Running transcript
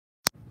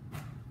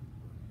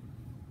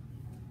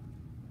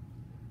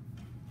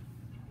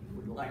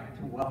like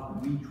to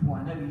welcome each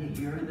one of you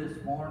here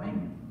this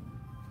morning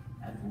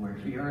as we're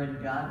here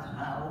in God's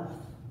house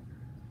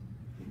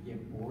to give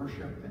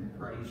worship and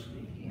praise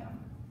to Him.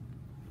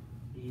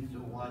 He's the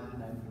one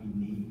that we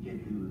need to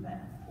do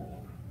that for.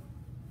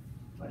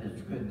 But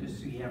it's good to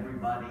see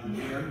everybody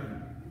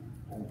here.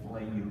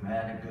 Hopefully you've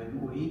had a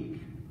good week,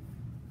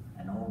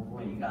 and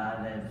hopefully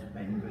God has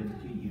been good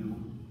to you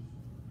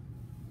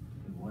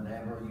in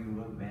whatever you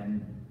have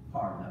been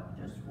part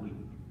of this week.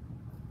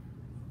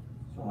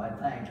 So I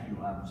thank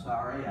you. I'm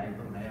sorry I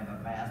don't have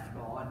a mask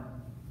on,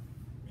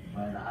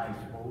 but I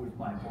suppose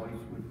my voice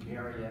would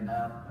carry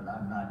enough, but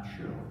I'm not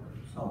sure.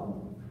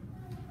 So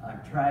I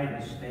try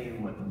to stay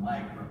with the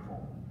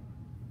microphone.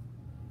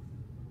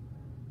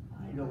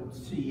 I don't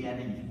see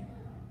any,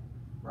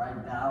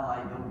 right now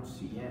I don't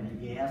see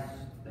any guests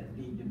that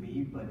need to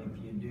be, but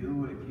if you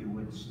do, if you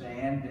would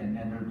stand and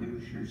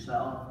introduce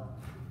yourself,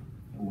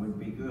 it would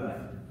be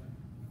good.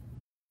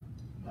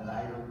 But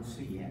I don't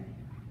see any.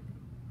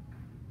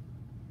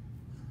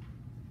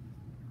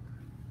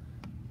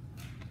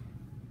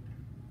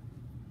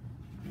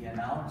 The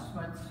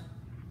announcements.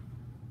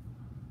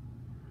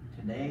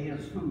 Today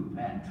is Food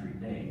Pantry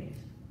Day.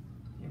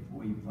 If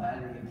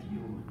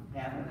you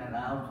have an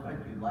announcement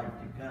you'd like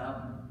to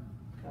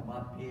come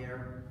up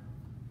here,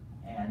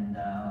 and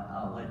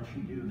I'll let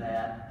you do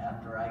that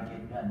after I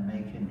get done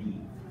making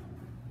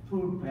the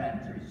Food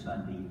Pantry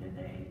Sunday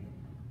today.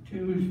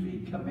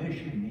 Tuesday,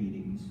 commission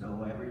meetings,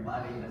 so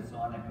everybody that's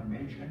on a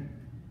commission,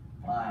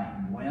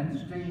 fine.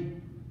 Wednesday,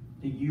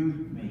 the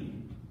youth meet.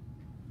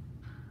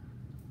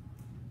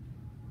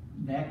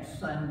 Next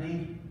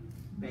Sunday,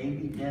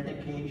 baby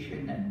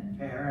dedication and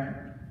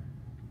parent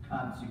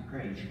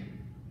consecration.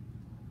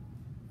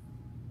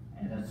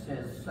 And it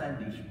says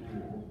Sunday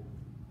school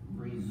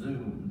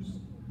resumes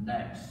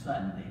next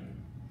Sunday.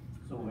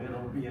 So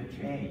it'll be a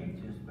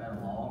change. It's been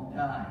a long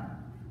time.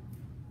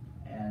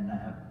 And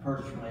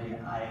personally,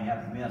 I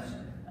have missed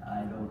it. I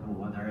don't know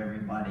whether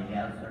everybody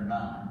has or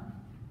not.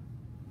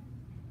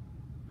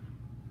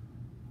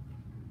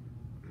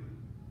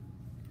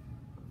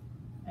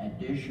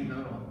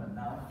 Additional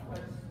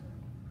announcements.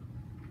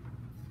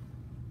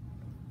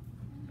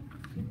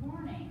 Good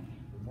morning.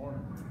 Good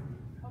morning.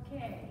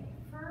 Okay,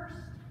 first,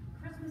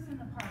 Christmas in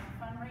the Park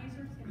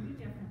fundraiser is going to be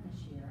different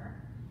this year.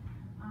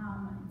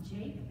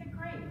 Jake the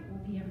Great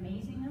will be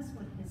amazing us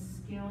with his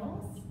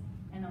skills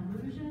and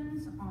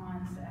illusions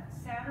on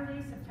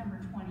Saturday, September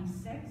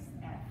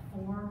 26th at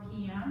 4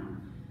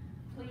 p.m.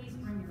 Please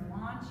bring your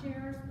lawn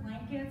chairs,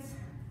 blankets,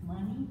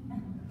 money,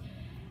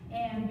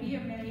 and be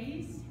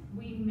amazed.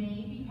 We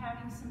may be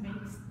having some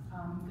baked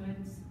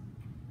goods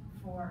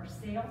for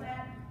sale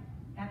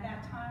at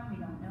that time. We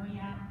don't know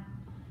yet,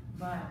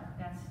 but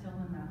that's still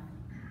in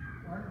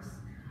the works.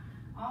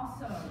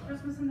 Also,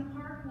 Christmas in the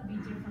Park will be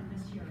different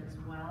this year as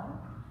well.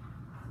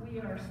 We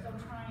are still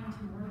trying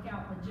to work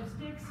out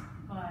logistics,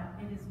 but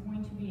it is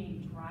going to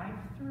be a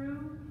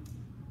drive-through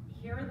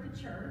here at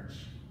the church.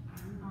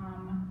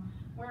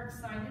 We're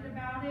excited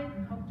about it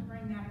and hope to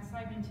bring that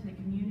excitement to the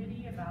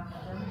community about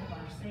the birth of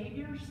our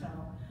Savior, so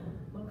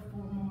look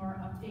for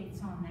more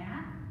updates on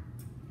that.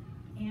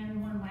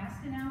 And one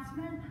last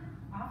announcement,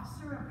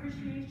 Officer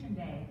Appreciation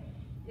Day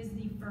is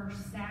the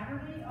first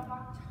Saturday of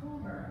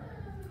October.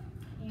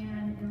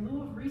 And in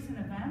lieu of recent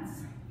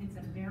events, it's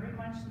a very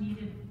much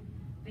needed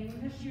thing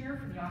this year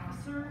for the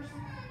officers.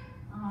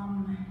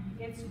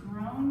 It's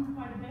grown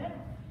quite a bit,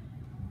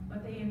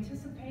 but they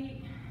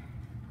anticipate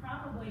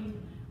probably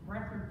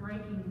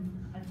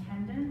record-breaking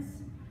attendance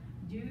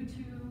due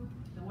to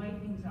the way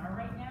things are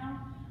right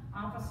now.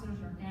 Officers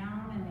are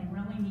down and they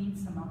really need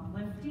some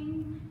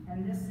uplifting,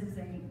 and this is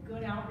a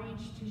good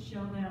outreach to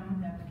show them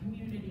that the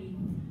community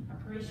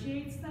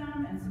appreciates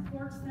them and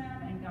supports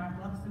them, and God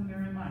loves them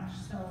very much.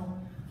 So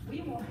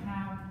we will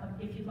have,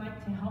 if you'd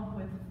like to help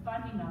with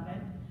funding of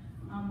it,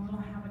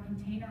 we'll have a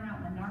container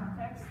out in the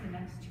narthex the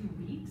next 2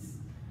 weeks,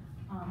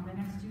 the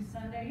next 2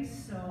 Sundays.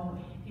 So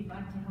if you'd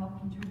like to help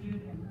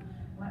contribute and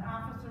let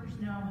officers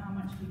know how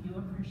much we do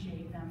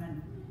appreciate them,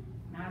 and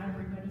not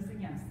everybody's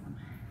against them.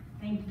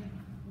 Thank you.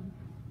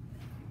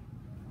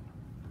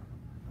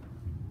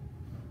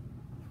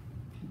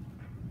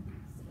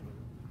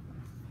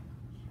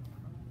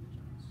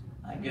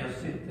 I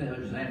guess if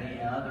there's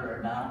any other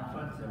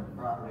announcements, they're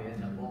probably in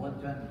the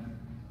bulletin.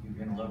 You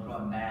can look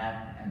on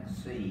that and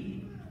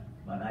see.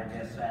 But I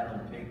guess that'll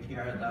take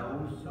care of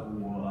those. So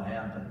we'll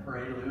have the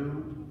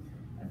prelude,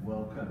 and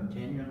we'll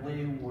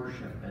continually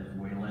worship as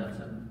we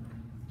listen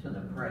to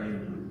the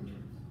prelude.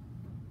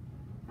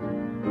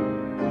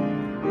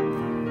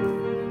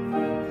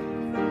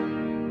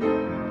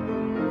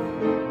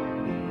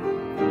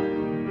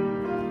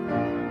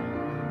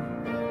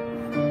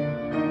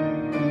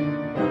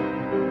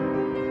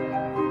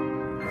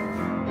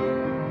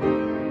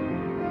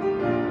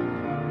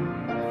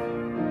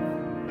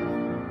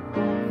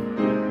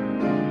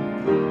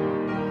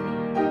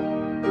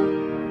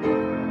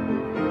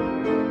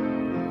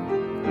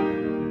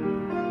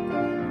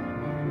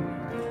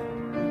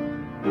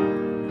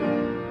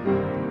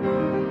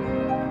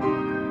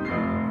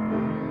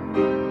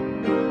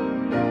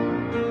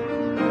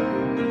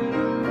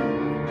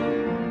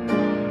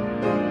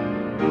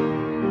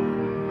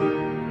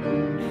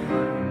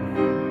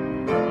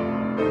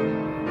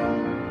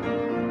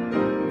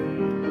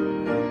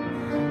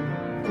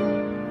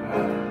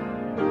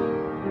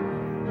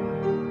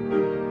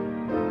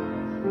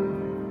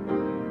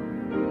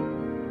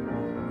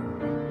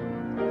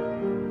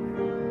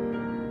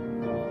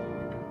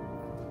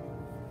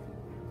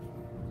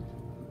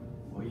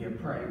 you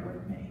pray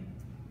with me?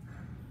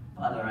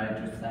 Father, I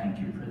just thank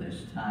you for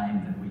this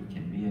time that we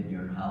can be in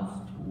your house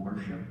to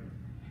worship.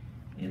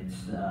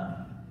 It's,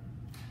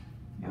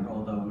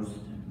 those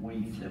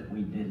weeks that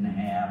we didn't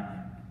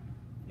have,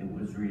 it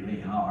was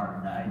really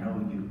hard. I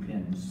know you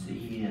can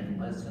see and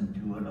listen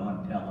to it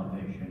on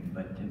television,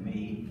 but to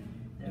me,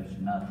 there's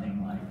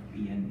nothing like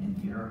being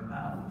in your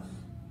house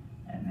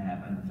and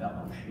having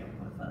fellowship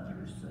with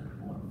others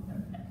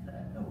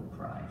that know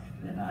Christ.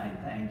 And I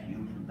thank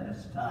you for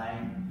this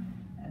time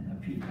and the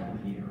people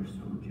here,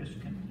 so just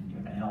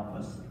continue to help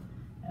us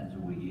as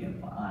we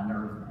give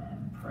honor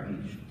and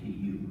praise to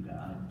you,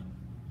 God.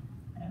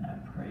 And I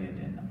pray it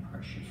in the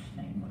precious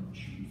name of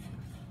Jesus.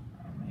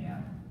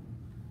 Amen.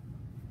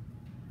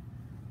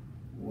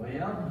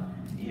 Well,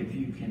 if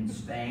you can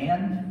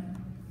stand,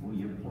 will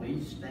you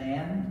please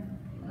stand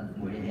as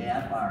we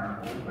have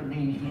our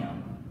opening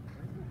hymn.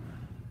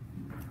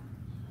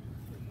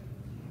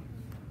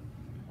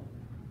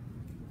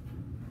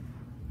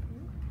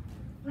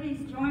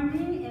 Please join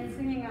me in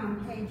singing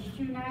on page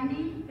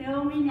 290,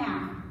 Fill Me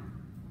Now.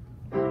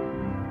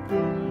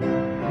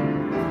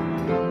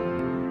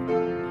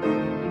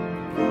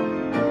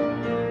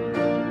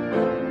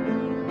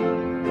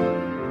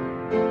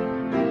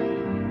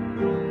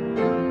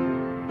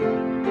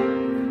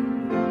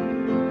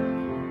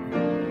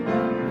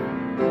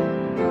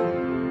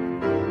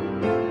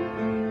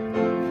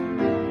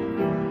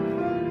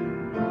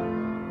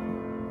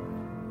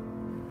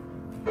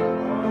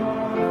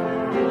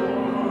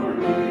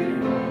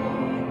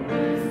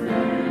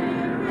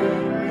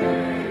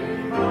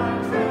 Oh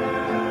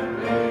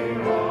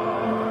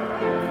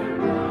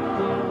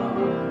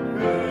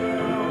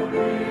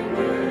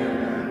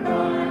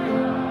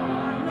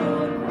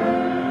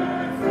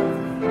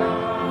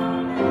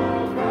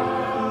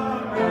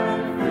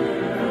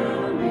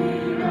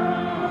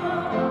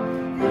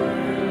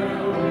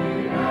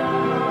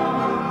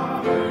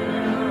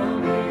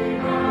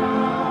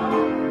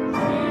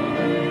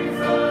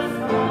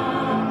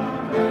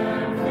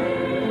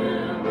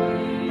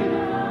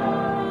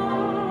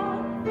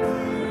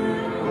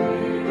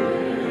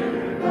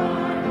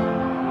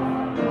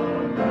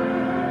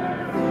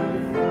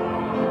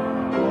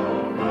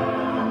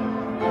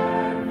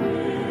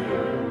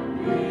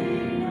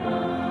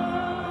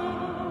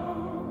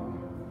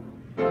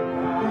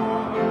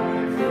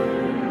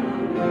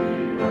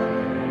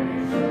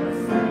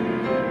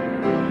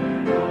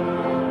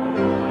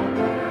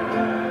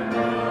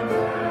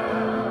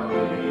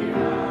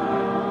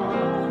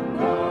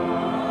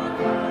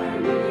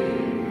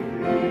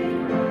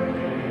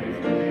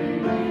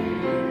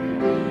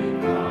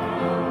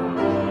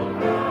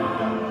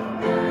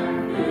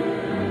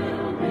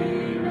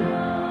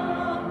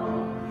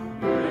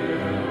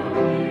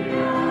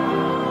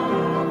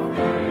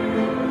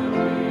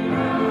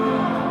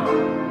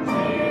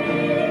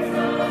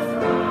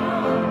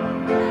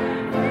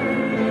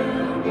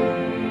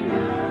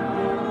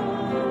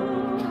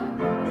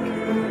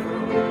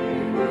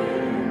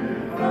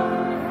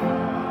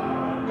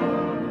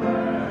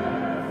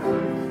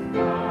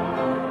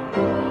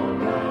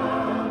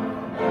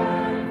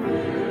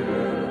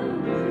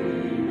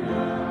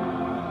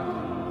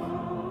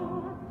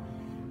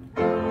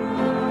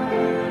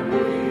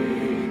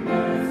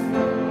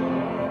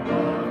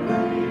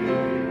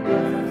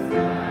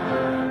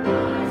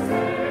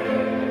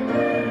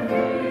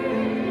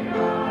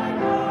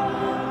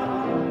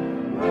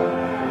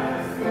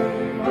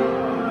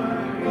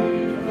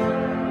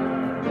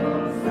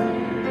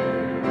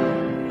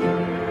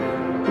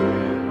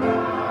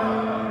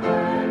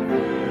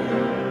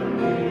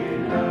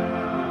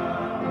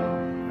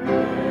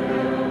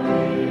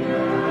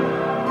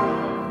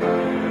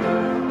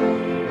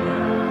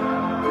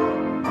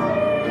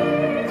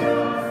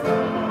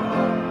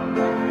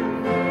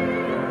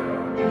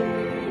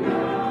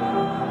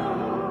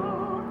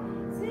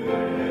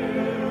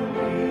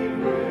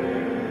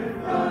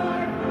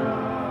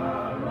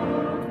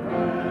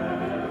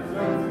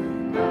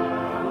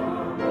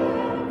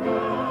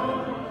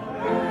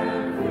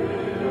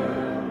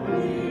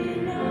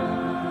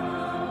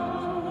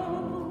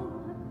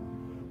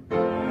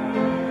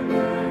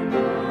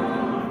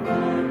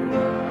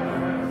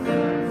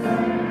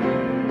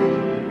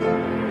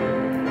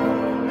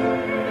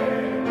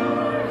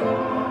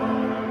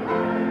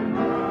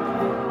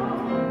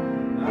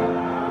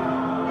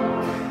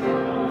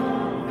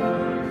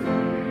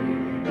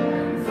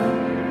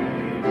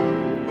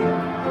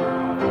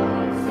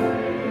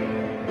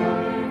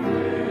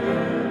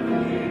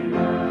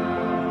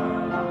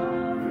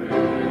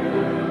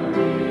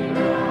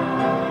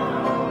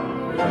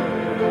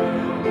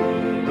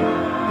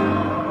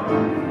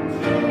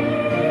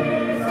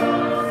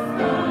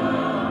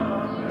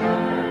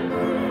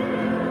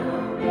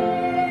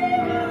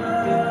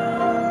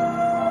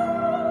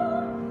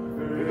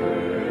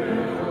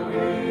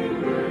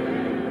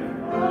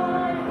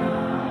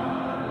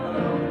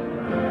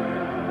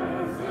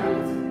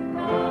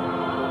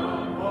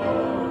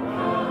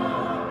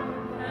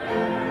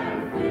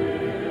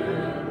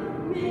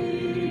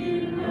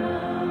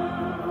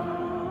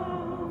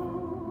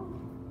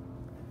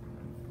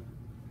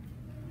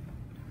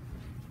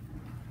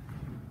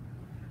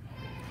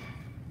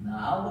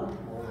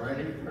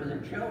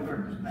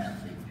children's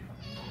message.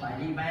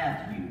 Heidi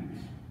Matthews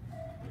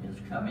is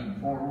coming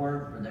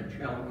forward for the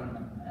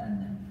children,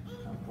 and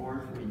of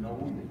course we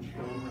know the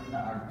children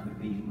are to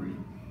be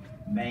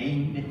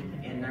remained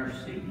in their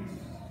seats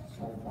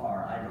so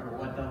far. I don't know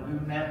what they'll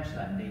do next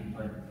Sunday,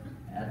 but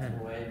that's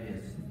the way it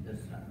is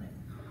this Sunday.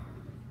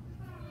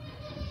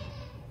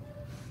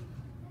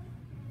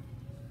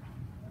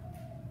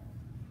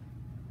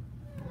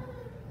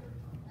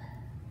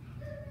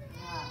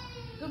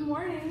 Good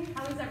morning.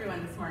 How is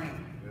everyone this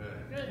morning?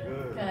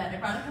 Good. I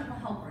brought a couple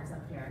helpers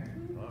up here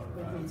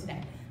with me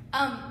today.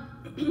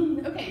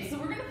 Okay, so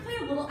we're going to play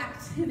a little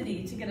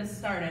activity to get us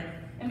started.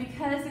 And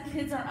because the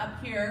kids are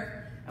up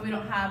here and we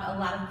don't have a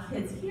lot of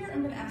kids here,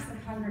 I'm going to ask the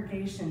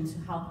congregation to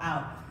help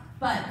out.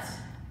 But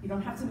you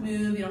don't have to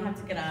move, you don't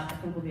have to get up. I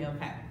think we'll be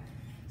okay.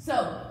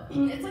 So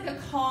it's like a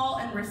call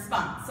and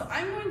response. So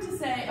I'm going to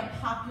say a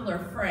popular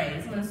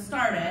phrase. I'm going to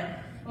start it.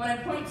 And when I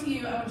point to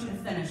you, I want you to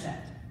finish it.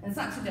 And it's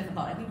not too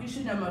difficult. I think you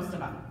should know most of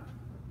them.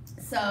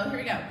 So here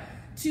we go.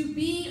 To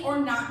be or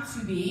not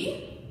to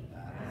be.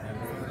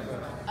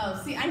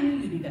 Oh, see, I knew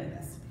you'd be good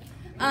at this.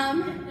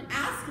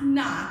 Ask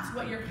not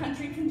what your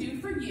country can do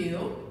for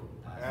you.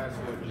 Ask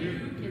what you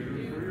can do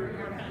for your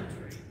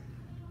country.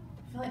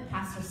 I feel like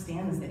Pastor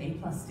Stan is the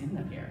A+ student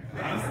up here.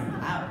 Nice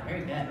and loud.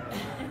 Very good.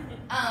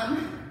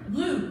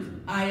 Luke,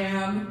 I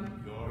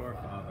am Your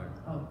father.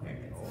 Oh, very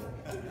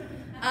good.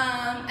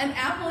 An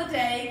apple a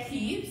day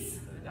keeps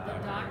The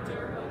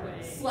doctor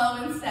away. slow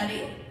and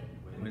steady.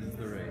 Wins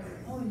the race.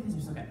 Oh, you guys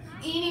are so good.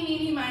 Eeny,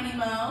 meeny, miny,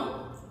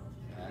 mo.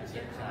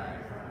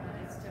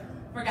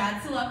 For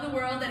God so loved the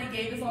world that he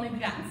gave his only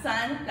begotten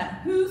Son,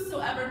 that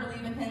whosoever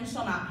believe in him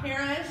shall not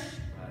perish.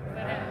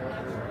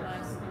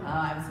 Oh,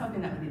 I was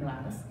hoping that would be the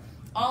loudest.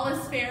 All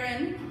is fair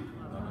in.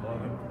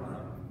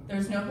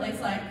 There's no place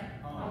like.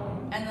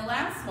 And the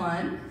last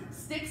one,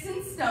 sticks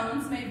and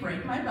stones may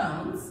break my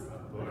bones.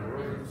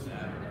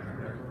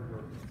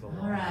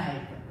 All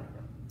right.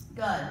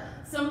 Good.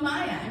 So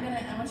Maya,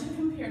 I want you to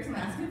come here because I'm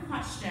going to ask you a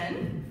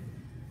question.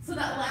 So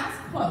that last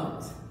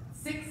quote,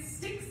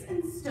 sticks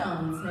and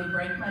stones may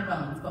break my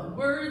bones, but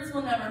words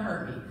will never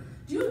hurt me.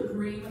 Do you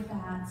agree with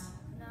that?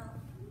 No.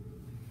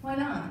 Why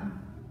not?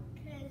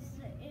 Because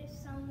if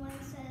someone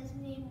says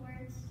mean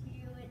words to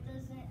you, it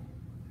doesn't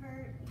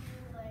hurt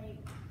you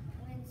like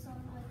when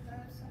someone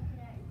throws something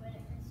at you, but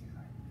it hurts your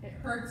heart. It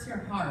hurts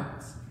your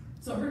heart.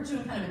 So it hurts you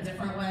in kind of a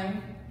different way?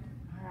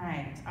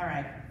 All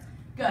right.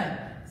 Good.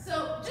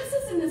 So just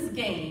as in this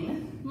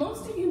game,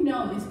 most of you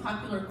know these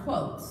popular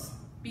quotes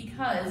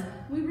because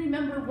we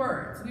remember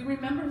words. We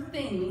remember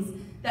things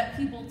that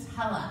people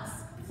tell us.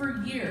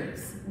 For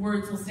years,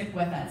 words will stick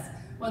with us,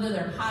 whether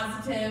they're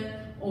positive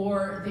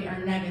or they are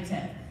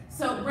negative.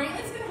 So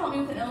Brantley's going to help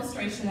me with an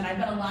illustration that I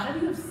bet a lot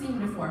of you have seen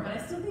before, but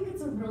I still think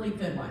it's a really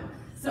good one.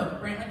 So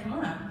Brantley, come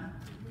on up.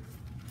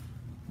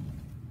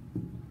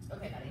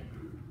 Okay, buddy.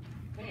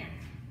 Come here.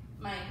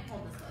 Mike,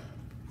 hold this way.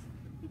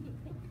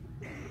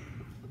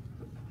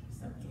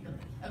 So giggly.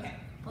 Okay,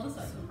 hold this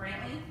way. So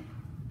Brantley,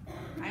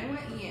 I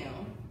want you to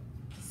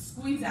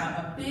squeeze out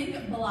a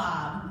big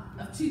blob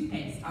of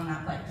toothpaste on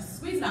that plate. Just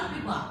squeeze it out,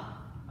 big blob.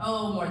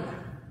 Oh, more than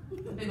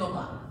that. A big old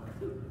blob.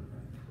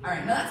 All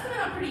right, now that's coming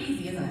out pretty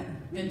easy, isn't it?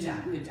 Good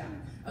job, good job.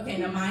 Okay,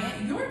 now Maya,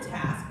 your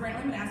task,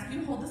 Brantley, I'm gonna ask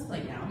you to hold this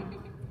plate now.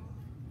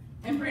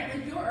 And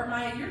Brantley,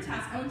 Maya, your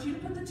task, I want you to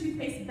put the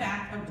toothpaste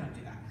back, oh, don't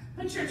do that.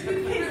 Put your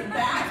toothpaste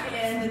back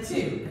in the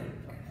tube.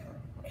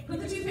 Put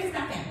the toothpaste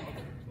back in.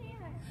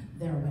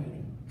 They're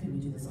waiting. Could we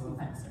do this a little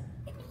faster?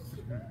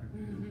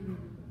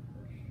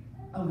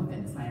 Oh my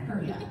goodness, Maya,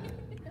 hurry up.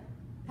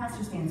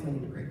 Pastor Stan's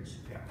waiting to preach.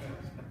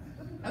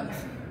 Okay.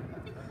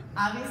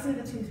 Obviously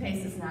the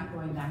toothpaste is not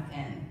going back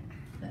in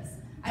this.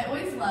 I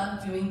always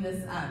love doing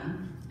this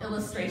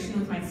illustration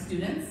with my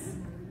students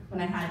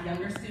when I had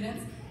younger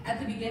students at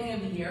the beginning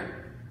of the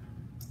year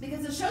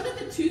because to show that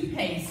the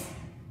toothpaste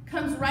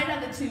comes right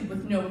out of the tube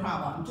with no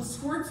problem, just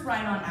squirts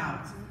right on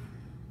out.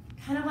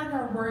 Kind of like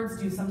our words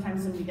do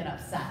sometimes when we get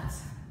upset.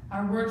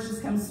 Our words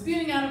just come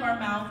spewing out of our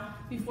mouth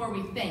before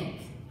we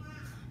think.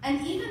 And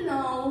even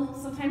though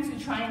sometimes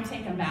we try and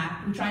take them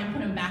back, we try and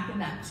put them back in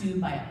that tube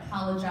by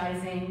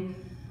apologizing,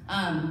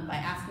 by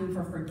asking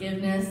for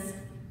forgiveness.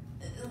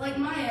 Like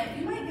Maya,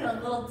 you might get a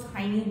little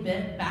tiny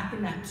bit back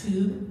in that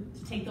tube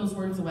to take those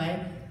words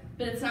away,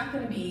 but it's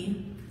going to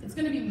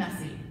be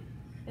messy.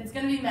 It's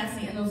going to be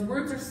messy, and those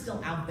words are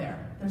still out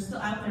there. They're still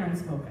out there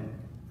unspoken.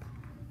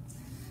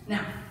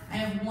 Now, I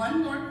have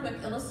one more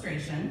quick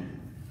illustration,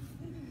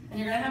 and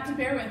you're going to have to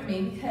bear with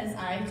me because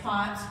I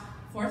taught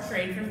 4th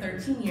grade for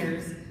 13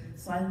 years,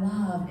 so I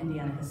love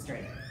Indiana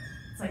history.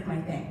 It's like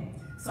my thing.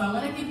 So I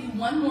want to give you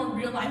one more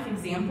real-life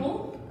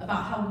example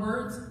about how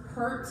words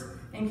hurt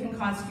and can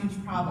cause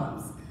huge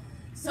problems.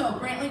 So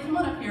Brantley, come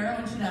on up here. I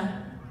want you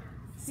to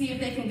see if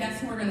they can guess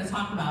who we're going to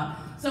talk about.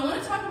 So I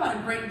want to talk about a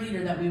great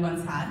leader that we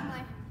once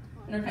had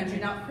in our country.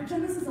 Now,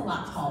 pretend this is a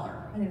lot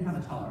taller. I didn't have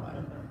a taller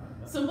one.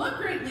 So what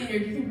great leader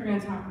do you think we're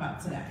going to talk about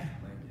today?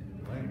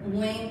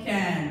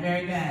 Lincoln.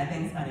 Very good.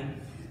 Thanks, buddy.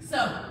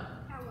 So,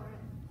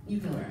 you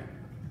can learn.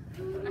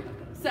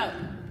 So,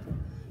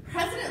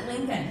 President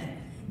Lincoln,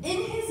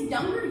 in his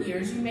younger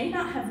years, you may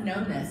not have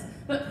known this,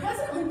 but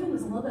President Lincoln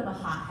was a little bit of a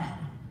hothead.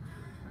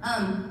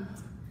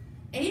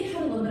 Abe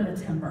had a little bit of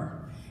a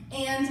temper,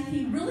 and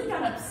he really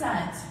got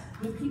upset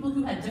with people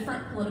who had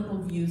different political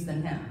views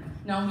than him.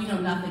 Now, we know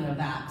nothing of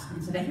that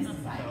in today's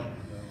society.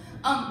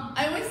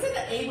 I always say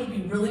that Abe would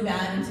be really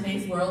bad in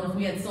today's world if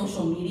we had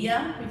social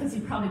media, because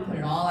he'd probably put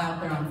it all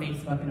out there on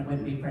Facebook and it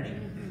wouldn't be pretty.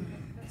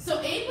 So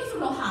Abe was a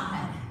real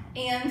hothead,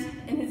 and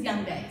in his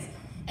young days,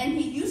 and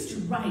he used to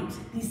write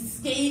these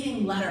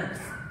scathing letters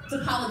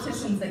to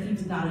politicians that he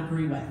did not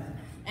agree with.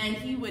 And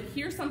he would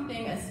hear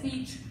something, a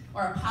speech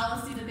or a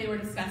policy that they were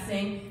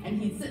discussing, and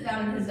he'd sit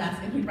down at his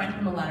desk and he'd write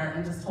them a letter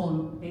and just told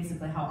them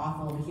basically how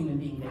awful of a human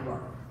being they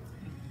were.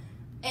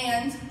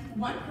 And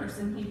one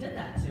person he did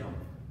that to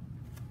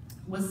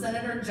was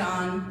Senator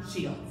John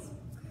Shields.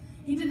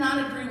 He did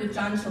not agree with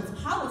John Shields'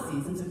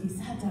 policies, and so he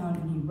sat down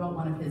and he wrote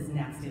one of his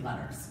nasty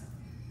letters.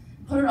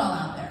 Put it all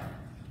out there.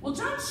 Well,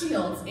 John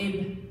Shields,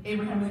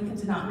 Abraham Lincoln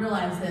did not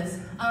realize this,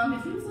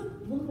 but he was a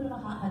little bit of a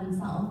hothead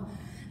himself,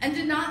 and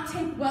did not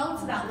take well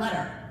to that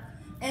letter.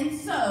 And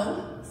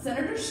so,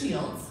 Senator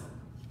Shields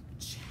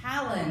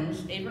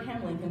challenged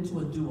Abraham Lincoln to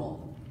a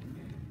duel.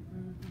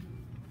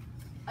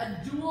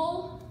 A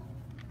duel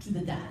to the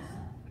death.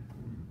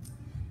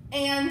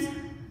 And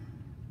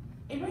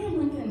Abraham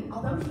Lincoln,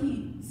 although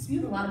he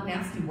spewed a lot of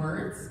nasty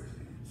words,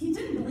 he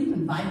didn't believe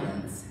in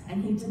violence,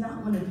 and he did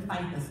not want to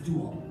fight this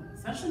duel,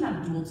 especially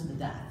not a duel to the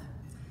death.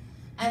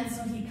 And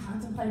so he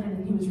contemplated,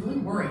 and he was really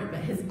worried,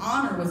 but his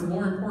honor was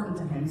more important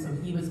to him, so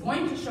he was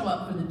going to show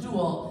up for the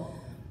duel.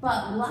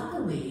 But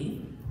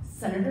luckily,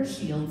 Senator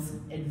Shields'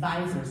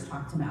 advisors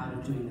talked him out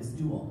of doing this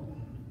duel.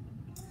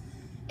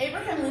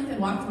 Abraham Lincoln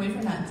walked away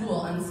from that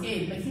duel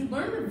unscathed, but he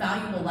learned a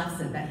valuable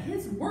lesson that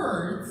his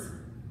words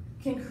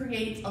can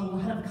create a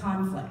lot of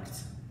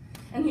conflict.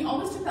 And he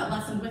always took that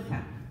lesson with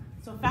him.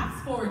 So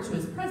fast forward to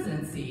his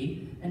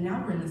presidency, and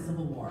now we're in the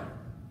Civil War.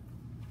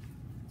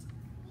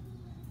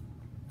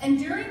 And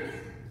during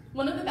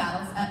one of the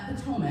battles at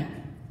Potomac,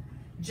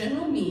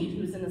 General Meade,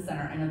 who's in the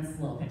center, I know this is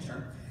a little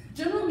picture,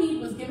 General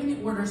Meade was given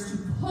the orders to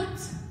put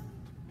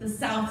the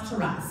South to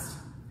rest.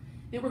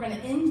 They were going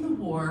to end the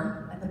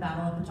war at the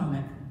Battle of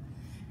Potomac.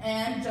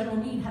 And General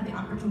Meade had the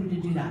opportunity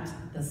to do that.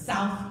 The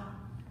South,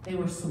 they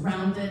were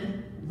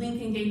surrounded,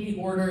 Lincoln gave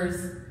the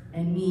orders,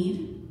 and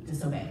Meade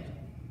disobeyed.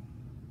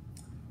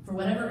 For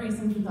whatever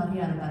reason, he thought he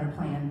had a better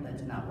plan that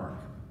did not work.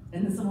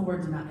 And the Civil War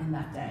did not end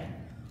that day.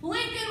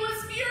 Lincoln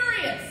was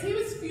furious. He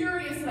was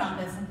furious about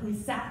this, and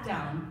he sat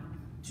down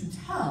to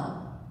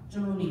tell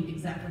General Meade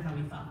exactly how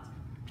he felt.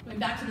 Going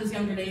back to those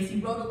younger days, he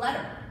wrote a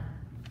letter,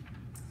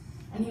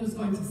 and he was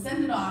going to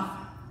send it off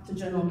to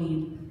General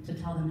Meade to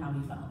tell them how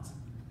he felt.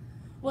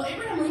 Well,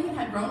 Abraham Lincoln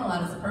had grown a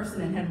lot as a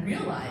person and had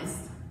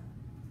realized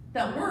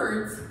that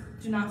words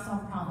do not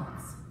solve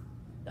problems.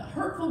 That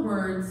hurtful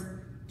words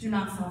do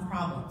not solve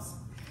problems.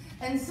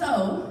 And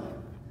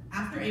so,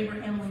 after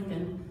Abraham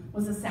Lincoln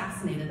was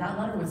assassinated, that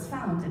letter was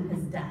found in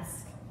his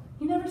desk.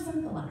 He never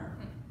sent the letter.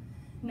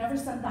 He never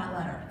sent that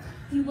letter.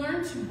 He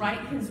learned to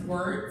write his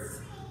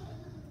words,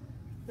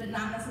 but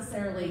not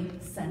necessarily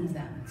send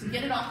them. To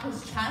get it off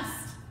his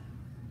chest,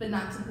 but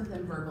not to put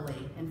them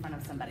verbally in front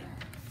of somebody.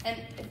 And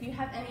if you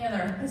have any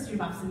other history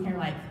buffs in here,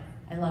 like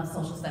I love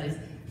social studies,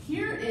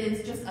 here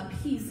is just a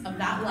piece of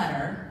that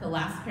letter, the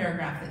last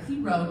paragraph that he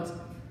wrote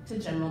to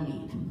General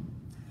Meade.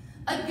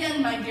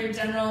 Again, my dear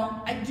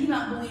General, I do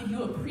not believe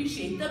you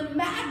appreciate the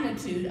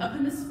magnitude of the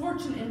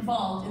misfortune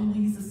involved in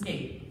Lee's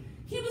escape.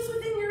 He was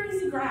within your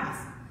easy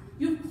grasp.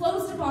 You've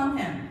closed upon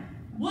him.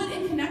 Would,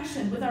 in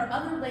connection with our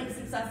other late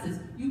successes,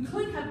 you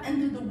could have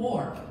ended the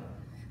war.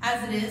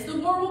 As it is, the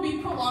war will be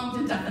prolonged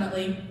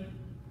indefinitely.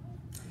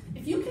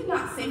 If you could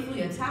not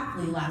safely attack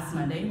Lee last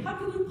Monday, how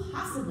can you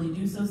possibly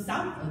do so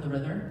south of the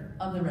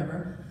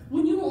river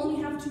when you will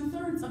only have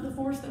 2/3 of the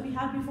force that we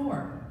had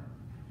before?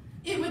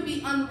 It would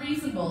be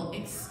unreasonable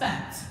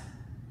expect,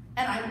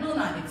 and I will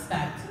not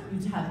expect you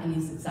to have any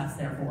success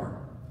therefore.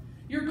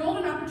 Your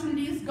golden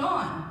opportunity is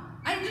gone.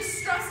 I'm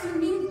distressed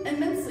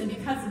immensely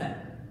because of it.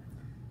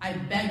 I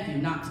beg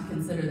you not to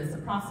consider this a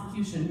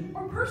prosecution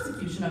or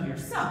persecution of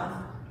yourself,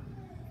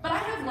 but I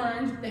have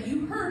learned that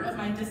you heard of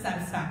my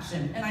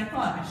dissatisfaction, and I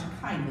thought I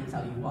should kindly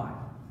tell you why.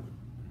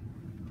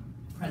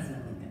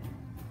 President Lincoln.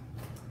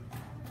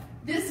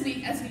 This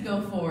week, as we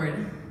go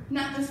forward,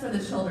 not just for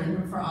the children,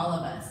 but for all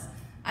of us,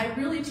 I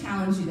really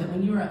challenge you that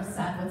when you are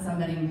upset with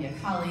somebody, maybe a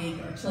colleague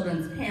or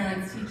children's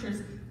parents,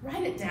 teachers,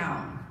 write it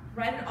down.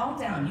 Write it all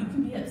down. You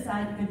can be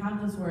upset, you can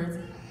have those words,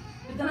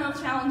 but then I'll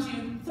challenge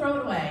you, throw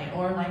it away,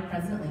 or like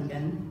President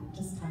Lincoln,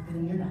 just tuck it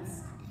in your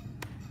desk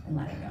and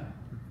let it go.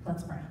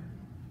 Let's pray.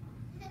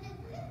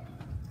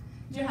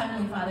 Dear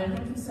Heavenly Father,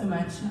 thank you so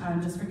much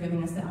just for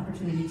giving us the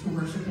opportunity to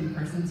worship in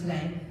person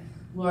today.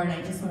 Lord,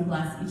 I just want to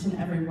bless each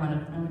and every one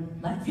of, I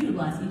would like you to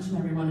bless each and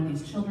every one of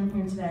these children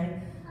here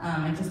today.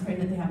 I just pray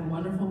that they have a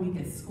wonderful week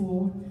at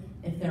school.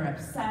 If they're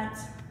upset,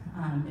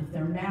 if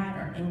they're mad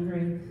or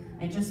angry,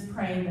 I just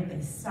pray that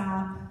they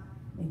stop,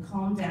 they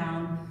calm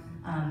down,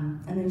 And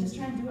then just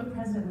try and do what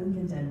President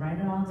Lincoln did. Write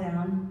it all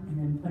down and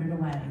then put it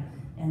away.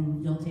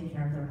 And you'll take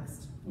care of the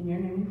rest. In your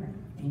name we pray.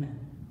 Amen.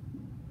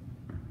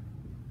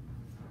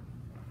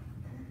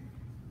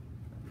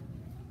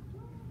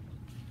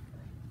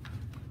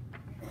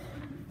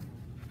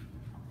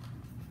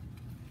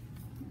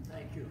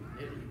 Thank you,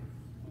 Lily.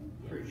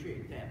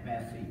 Appreciate that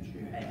message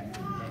you had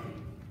today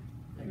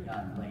that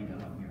God laid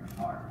on your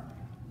heart.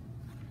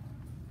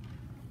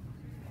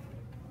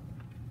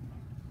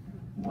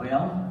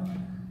 Well,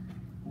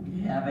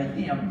 we have a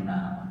hymn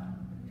now.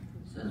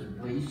 It says,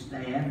 please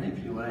stand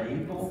if you are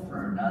able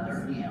for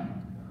another hymn.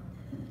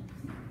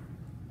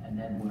 And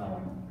then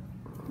we'll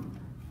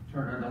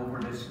turn it over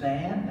to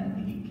Stan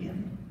and he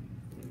can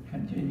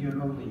continue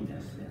to lead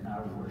us in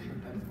our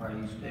worship and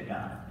praise to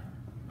God.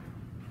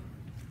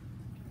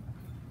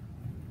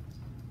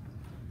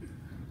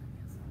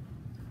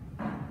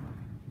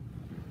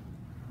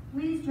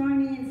 Please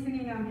join me in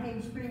singing on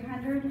page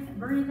 300,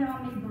 Breathe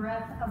on Me,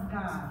 Breath of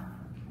God.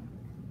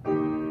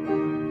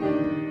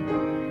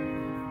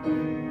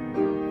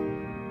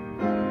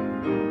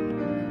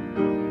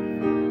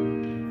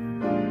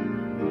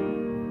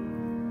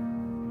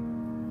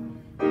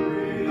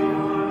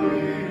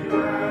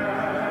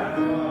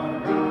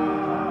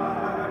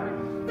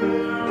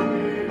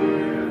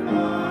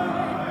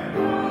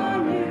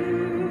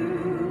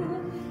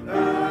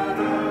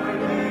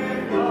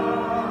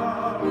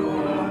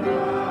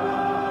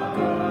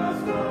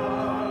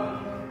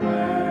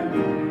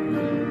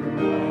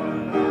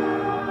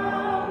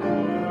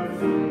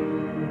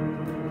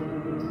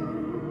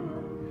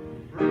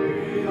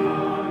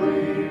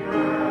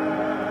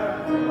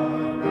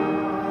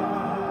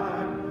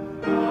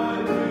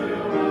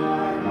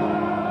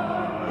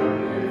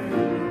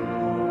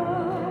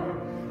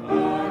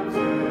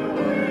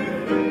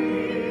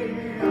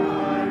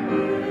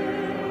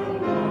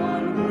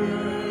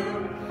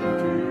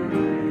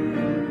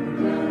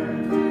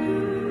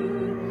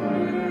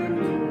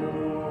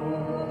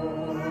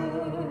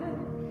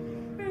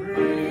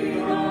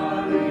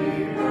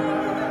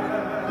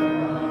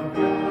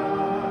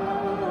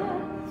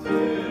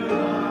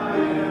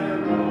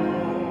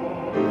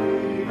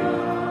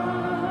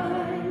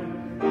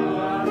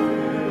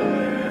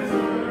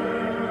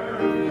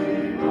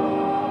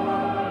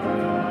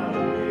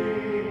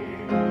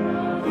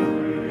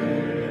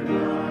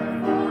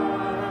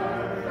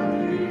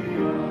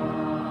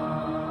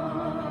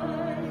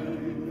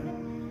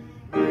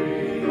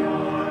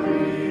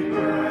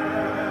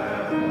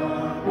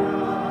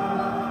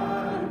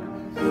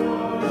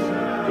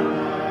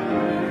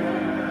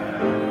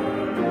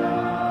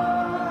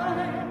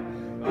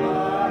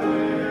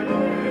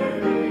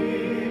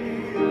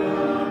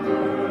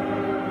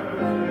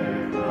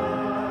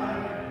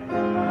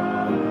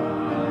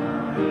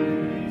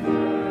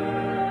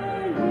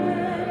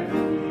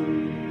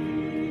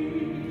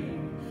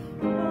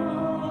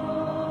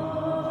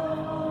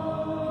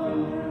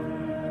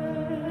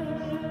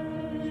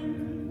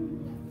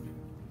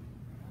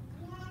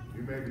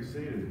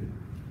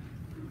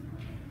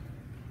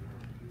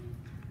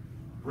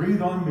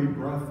 Breathe on me,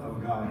 breath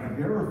of God. Have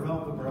you ever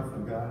felt the breath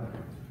of God?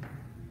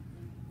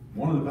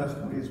 One of the best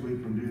ways we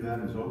can do that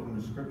is open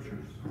the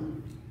scriptures.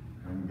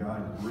 And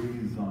God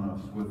breathes on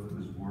us with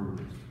his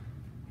words.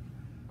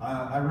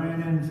 I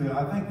ran into,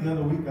 I think the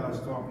other week I was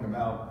talking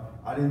about,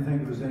 I didn't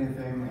think it was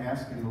anything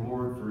asking the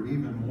Lord for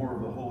even more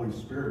of the Holy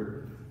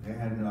Spirit.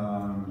 And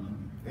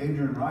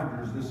Adrian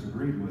Rogers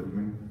disagreed with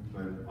me,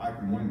 but I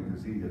can win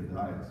because he had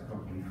died a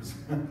couple years.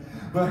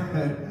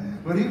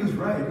 but he was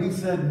right. He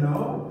said,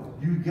 no,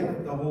 you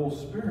get the whole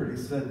Spirit.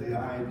 He said the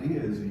idea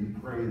is you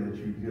pray that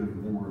you give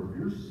more of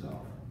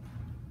yourself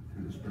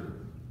to the Spirit.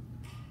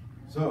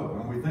 So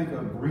when we think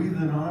of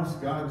breathing on us,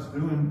 God's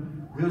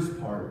doing his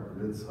part.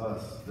 It's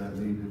us that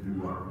need to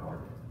do our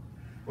part.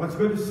 Well, it's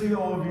good to see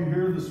all of you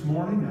here this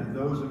morning, and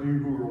those of you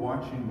who are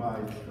watching by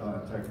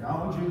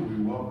technology,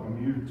 we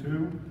welcome you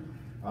too.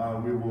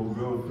 We will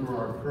go through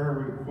our prayer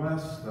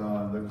requests.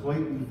 The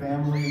Clayton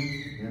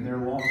family and their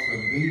loss of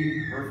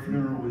Bee, her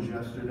funeral was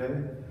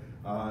yesterday.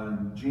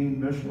 Jean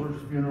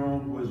Mishler's funeral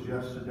was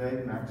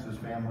yesterday. Max's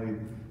family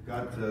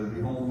got to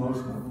be home, most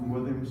of them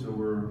with him, so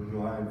we're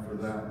glad for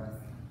that.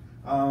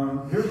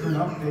 Here's an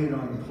update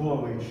on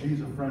Chloe.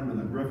 She's a friend of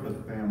the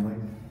Griffith family.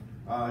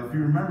 If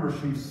you remember,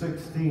 she's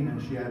 16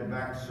 and she had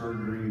back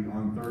surgery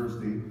on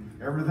Thursday.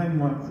 Everything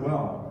went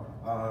well,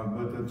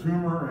 but the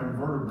tumor and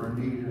vertebra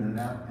needed an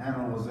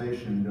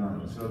analyzation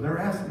done. So they're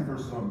asking for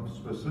some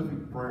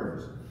specific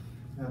prayers.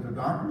 And the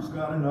doctor's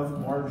got enough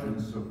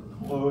margins so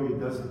Chloe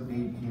doesn't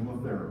need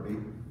chemotherapy.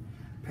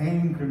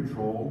 Pain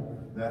control,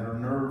 that her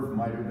nerve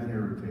might have been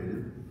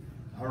irritated.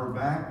 Her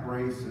back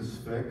brace is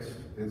fixed,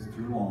 it's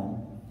too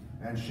long.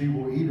 And she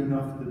will eat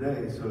enough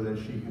today so that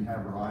she can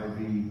have her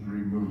IV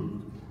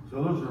removed.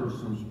 So those are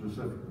some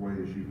specific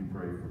ways you can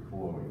pray for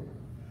Chloe.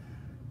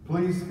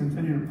 Please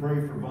continue to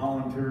pray for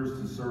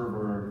volunteers to serve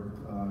our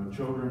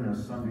children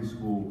as Sunday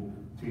school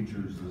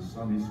teachers as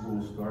Sunday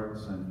school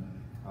starts. And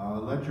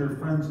Let your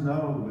friends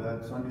know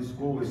that Sunday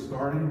school is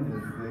starting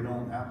if they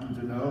don't happen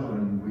to know,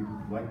 and we'd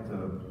like to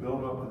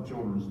build up the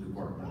children's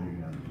department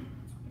again.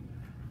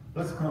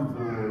 Let's come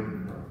to the Lord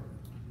in prayer.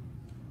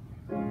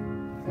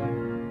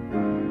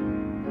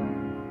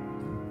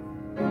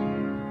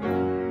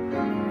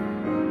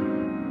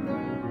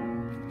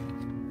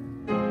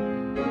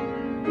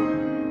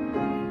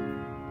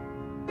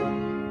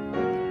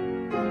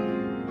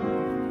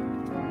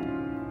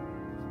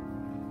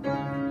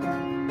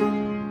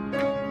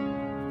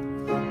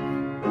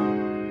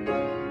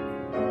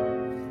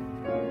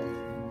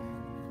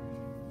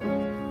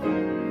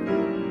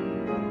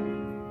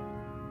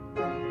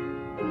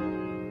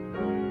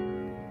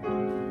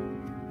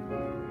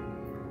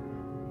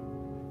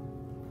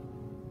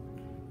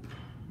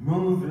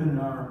 Move in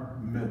our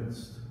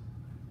midst.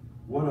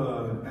 What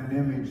an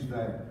image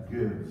that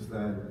gives,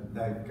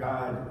 that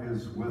God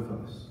is with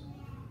us.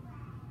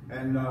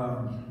 And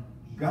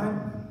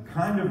God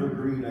kind of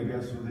agreed, I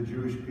guess, with the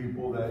Jewish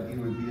people that he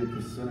would be at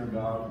the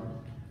synagogue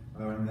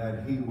and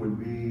that he would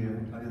be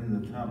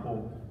in the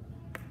temple.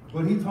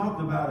 But he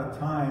talked about a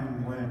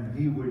time when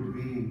he would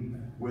be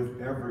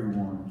with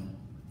everyone.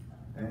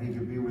 And he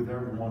could be with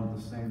everyone at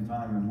the same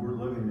time. And we're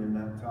living in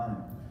that time.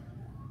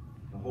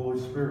 The Holy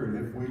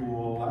Spirit, if we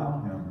will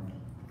allow him,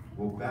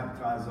 will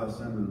baptize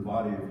us into the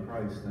body of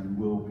Christ and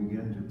will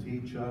begin to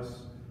teach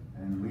us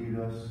and lead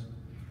us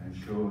and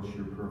show us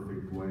your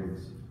perfect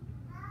ways.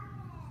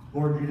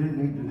 Lord, you didn't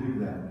need to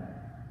do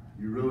that.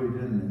 You really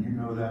didn't, and you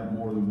know that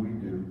more than we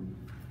do.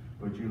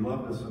 But you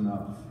loved us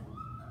enough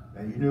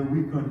that you knew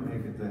we couldn't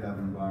make it to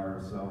heaven by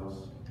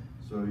ourselves.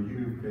 So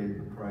you paid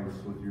the price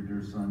with your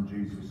dear Son,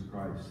 Jesus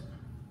Christ.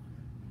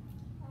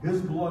 His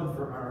blood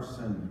for our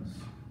sins.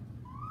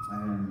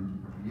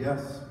 And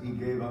yes, he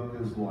gave up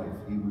his life.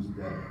 He was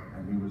dead,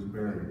 and he was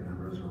buried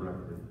and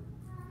resurrected.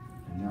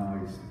 And now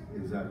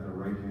he's at the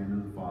right hand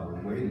of the Father,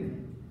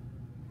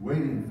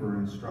 waiting for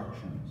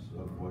instructions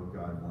of what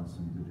God wants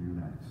him to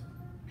do next.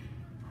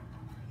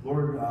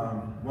 Lord,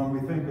 when we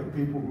think of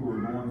people who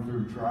are going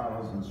through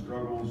trials and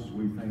struggles,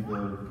 we think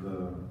of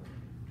the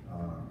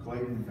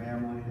Clayton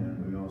family,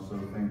 and we also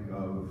think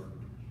of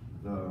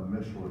the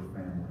Mishler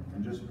family.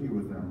 And just be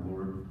with them,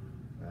 Lord,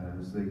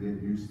 as they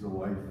get used to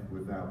life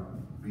without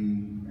B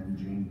and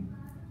Jean.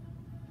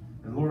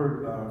 And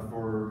Lord,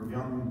 for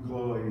young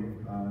Chloe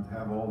to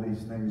have all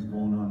these things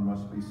going on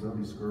must be so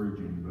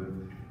discouraging.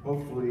 But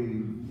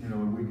hopefully,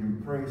 we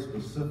can pray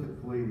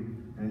specifically.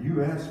 And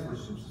you ask for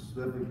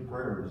specific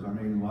prayers. I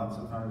mean, lots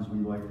of times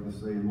we like to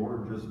say,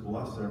 Lord, just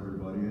bless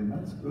everybody, and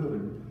that's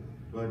good.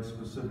 But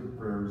specific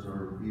prayers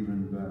are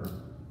even better,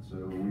 so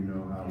we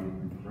know how we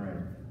can pray.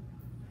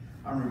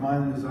 I'm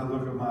reminded as I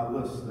look at my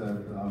list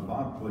that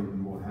Bob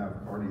Clayton will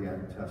have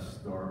cardiac tests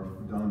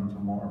done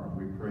tomorrow.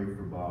 We pray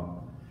for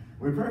Bob.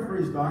 We pray for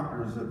his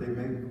doctors that they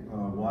make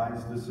a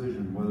wise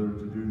decision whether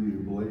to do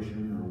the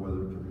ablation or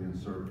whether to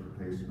insert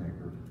the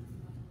pacemaker.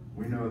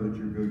 We know that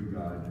you're good,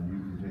 God, and you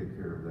can take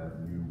care of that,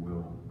 and you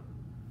will.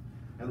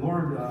 And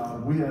Lord,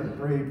 we have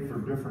prayed for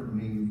different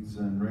needs,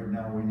 and right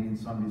now we need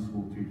Sunday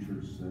school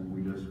teachers, and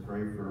we just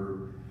pray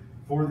for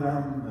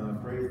them,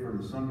 pray for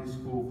the Sunday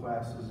school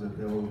classes that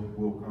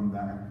will come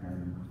back,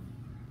 and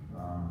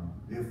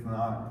if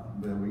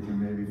not, that we can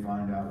maybe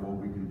find out what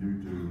we can do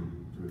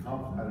to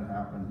help that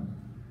happen.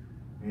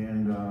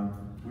 And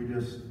we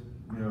just,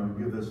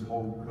 give this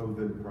whole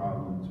COVID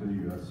problem to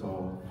you. I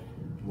saw,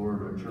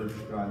 Lord, a church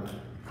got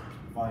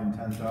fined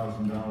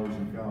 $10,000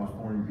 in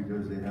California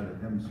because they had a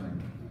hymn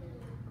sing.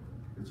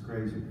 It's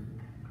crazy.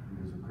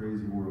 It is a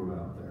crazy world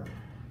out there.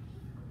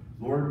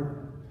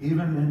 Lord,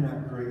 even in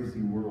that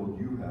crazy world,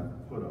 you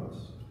have put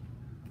us.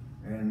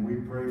 And we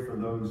pray for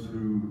those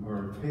who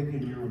are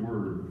taking your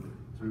word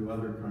to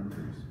other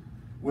countries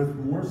with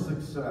more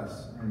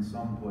success in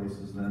some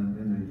places than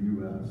in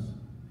the U.S.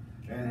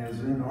 And as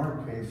in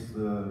our case,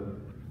 the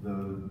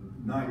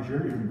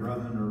Nigerian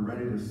brethren are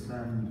ready to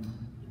send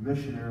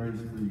missionaries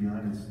to the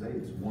United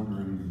States,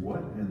 wondering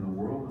what in the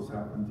world has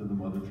happened to the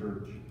Mother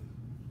Church.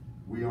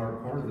 We are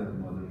part of that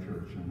Mother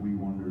Church, and we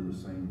wonder the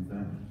same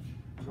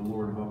thing. So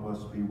Lord, help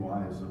us be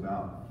wise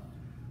about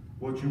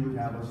what you would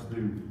have us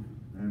do,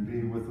 and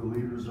be with the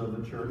leaders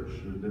of the church,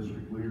 the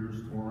district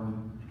leaders,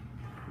 Torrin.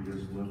 We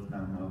just lift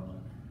them up.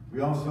 We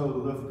also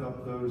lift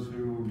up those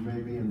who may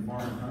be in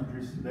foreign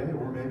countries today,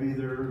 or maybe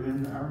they're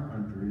in our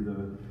country.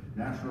 The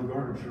National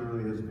Guard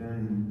surely has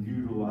been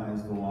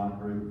utilized a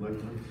lot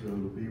lately, so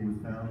be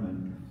with them.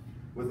 And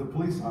with the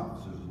police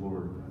officers,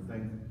 Lord, I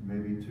think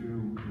maybe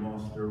 2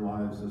 lost their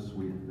lives this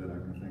week that I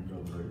can think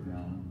of right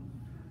now.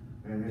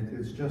 And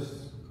it's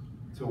just,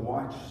 to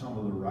watch some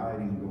of the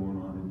rioting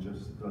going on, it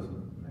just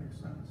doesn't make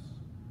sense.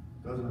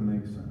 Doesn't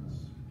make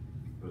sense,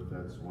 but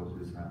that's what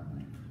is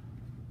happening.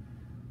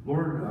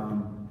 Lord,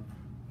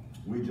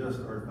 we just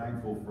are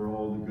thankful for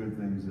all the good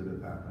things that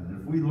have happened.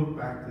 And if we look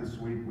back this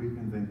week, we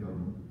can think of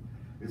them.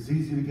 It's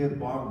easy to get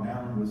bogged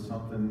down with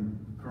something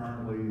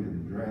currently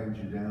and drags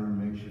you down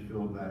and makes you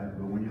feel bad.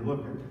 But when you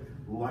look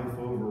at life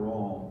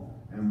overall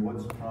and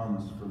what's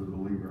promised for the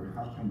believer,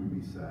 how can we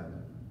be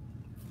sad?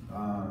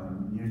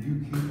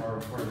 you keep our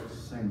hearts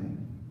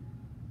singing.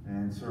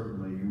 And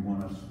certainly you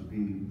want us to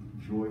be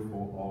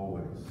joyful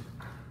always.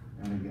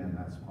 And again,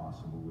 that's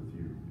possible with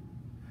you.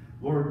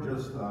 Lord,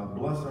 just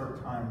bless our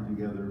time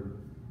together.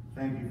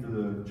 Thank you for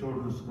the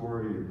children's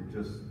story. It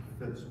just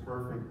fits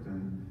perfect,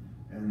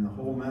 and the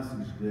whole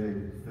message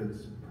today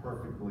fits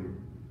perfectly,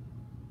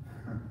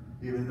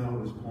 even though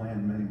it was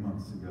planned many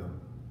months ago.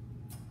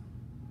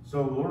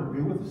 So, Lord,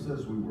 be with us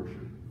as we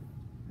worship.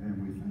 And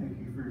we thank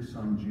you for your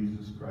Son,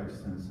 Jesus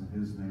Christ, and it's in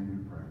his name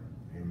we pray.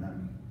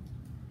 Amen.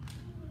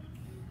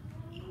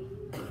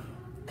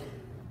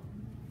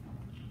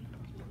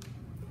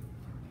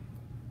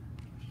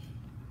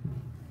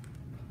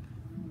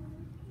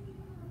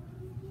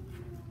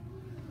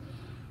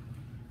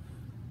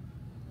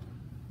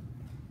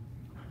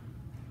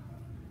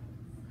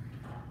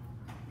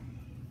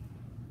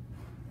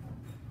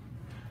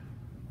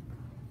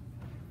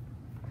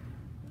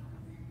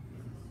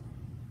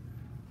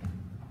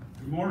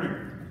 Good morning.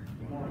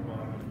 Good morning,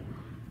 Bob.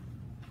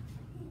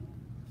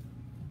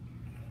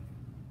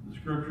 The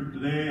scripture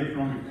today is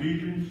from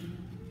Ephesians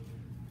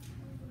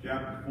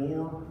chapter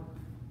 4,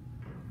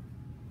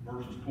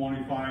 verses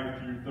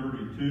 25 through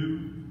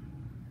 32.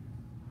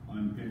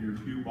 In your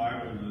pew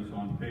Bibles, it's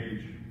on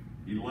page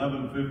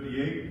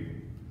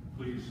 1158.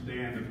 Please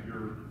stand if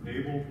you're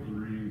able for the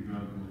reading of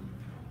God's word.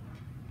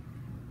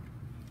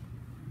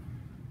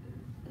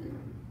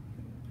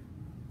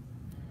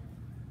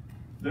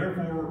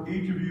 Therefore,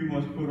 each of you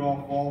must put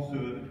off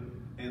falsehood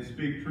and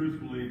speak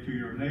truthfully to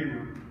your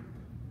neighbor,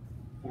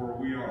 for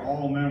we are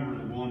all members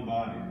of one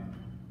body.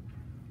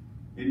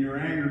 In your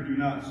anger, do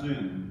not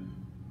sin.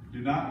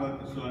 Do not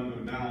let the sun go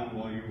down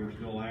while you are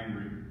still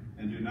angry,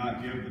 and do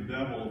not give the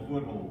devil a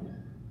foothold.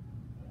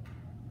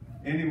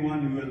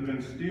 Anyone who has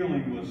been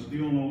stealing must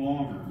steal no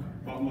longer,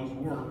 but must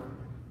work,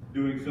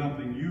 doing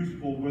something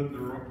useful with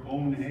their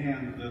own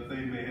hands, that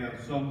they may have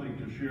something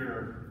to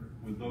share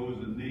with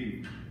those in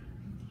need.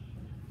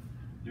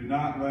 Do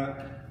not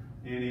let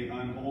any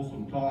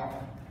unwholesome talk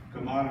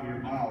come out of your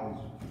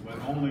mouths, but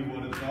only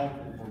what is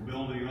helpful for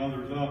building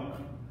others up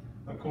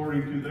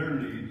according to their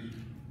needs,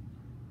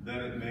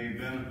 that it may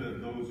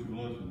benefit those who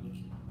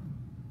listen.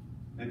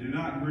 And do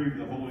not grieve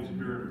the Holy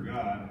Spirit of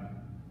God,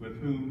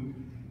 with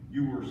whom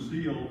you were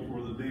sealed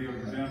for the day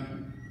of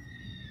redemption.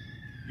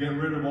 Get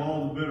rid of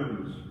all the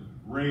bitterness,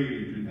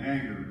 rage, and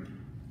anger,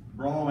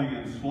 brawling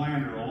and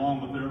slander,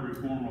 along with every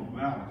form of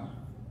malice.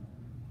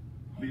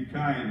 Be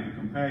kind and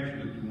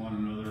compassionate to one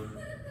another,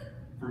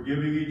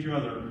 forgiving each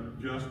other,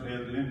 just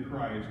as in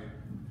Christ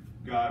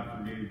God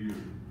forgave you.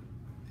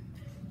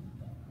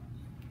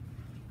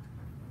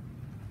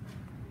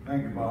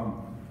 Thank you,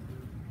 Bob.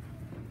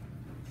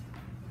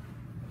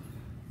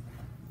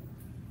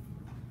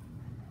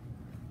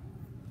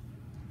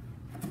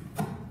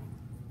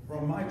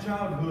 From my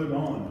childhood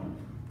on,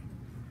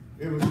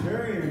 it was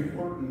very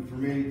important for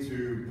me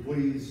to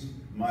please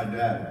my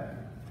dad.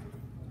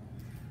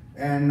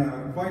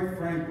 And quite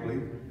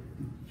frankly,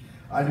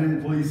 I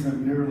didn't please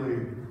him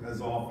nearly as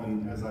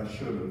often as I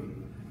should have.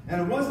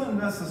 And it wasn't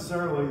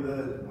necessarily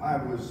that I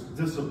was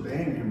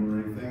disobeying him or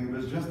anything, it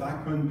was just I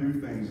couldn't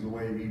do things the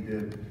way he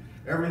did.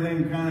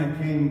 Everything kind of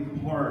came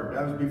hard.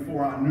 That was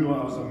before I knew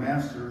I was a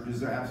master of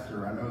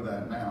disaster. I know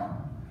that now.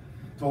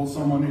 Told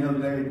someone the other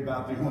day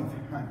about the only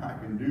thing I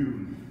can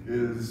do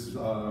is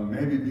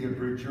maybe be a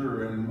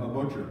preacher and a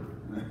butcher.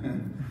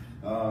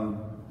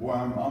 Well,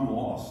 I'm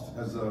lost.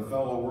 As a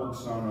fellow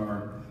works on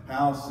our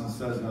house and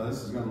says, "No,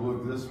 this is going to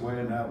look this way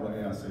and that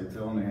way," I say,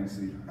 "Tell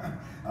Nancy,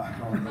 I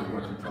don't know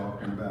what you're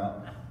talking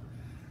about."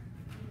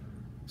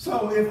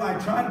 So if I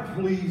try to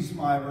please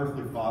my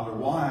earthly father,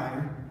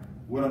 why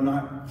would I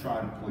not try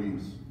to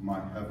please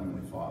my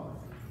heavenly Father?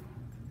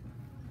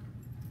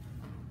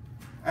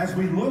 As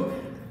we look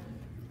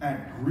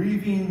at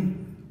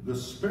grieving the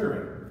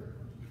Spirit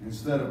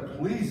instead of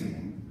pleasing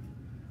Him,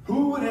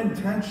 who would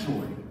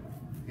intentionally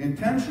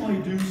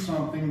do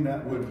something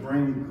that would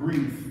bring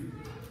grief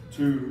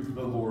to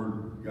the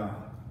Lord God?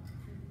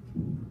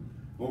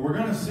 Well, we're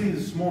going to see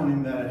this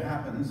morning that it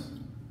happens,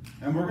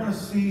 and we're going to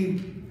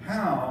see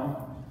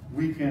how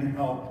we can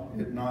help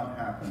it not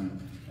happen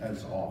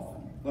as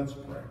often. Let's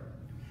pray.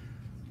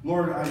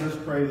 Lord, I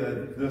just pray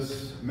that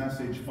this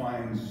message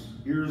finds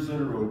ears that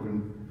are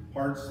open,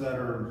 hearts that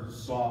are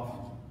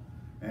soft,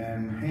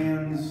 and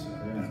hands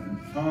and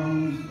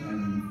tongues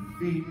and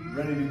feet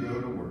ready to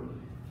go to work.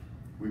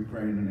 We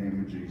pray in the name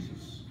of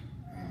Jesus.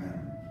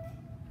 Amen.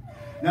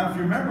 Now, if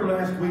you remember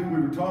last week,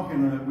 we were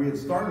talking, we had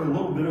started a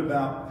little bit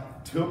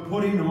about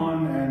putting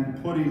on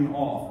and putting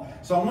off.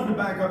 So I wanted to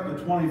back up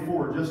to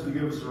 24 just to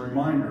give us a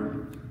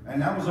reminder.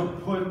 And that was a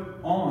put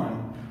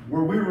on,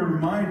 where we were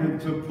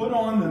reminded to put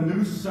on the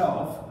new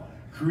self,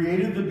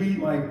 created to be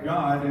like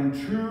God in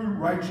true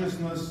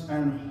righteousness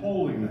and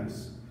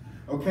holiness.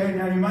 Okay,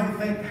 now you might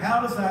think,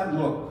 how does that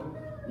look?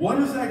 What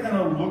is that going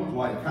to look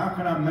like? How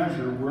can I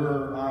measure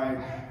where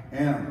I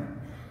am?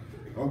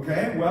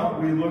 Okay, well,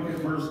 we look at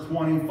verse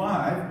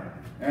 25,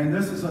 and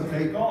this is a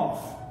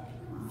takeoff.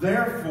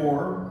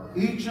 Therefore,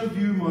 each of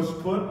you must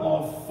put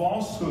off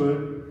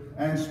falsehood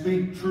and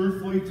speak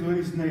truthfully to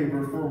his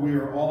neighbor, for we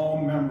are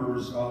all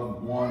members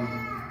of one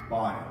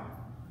body.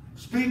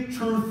 Speak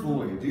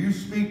truthfully. Do you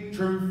speak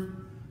truth?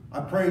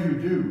 I pray you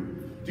do.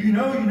 Do you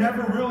know you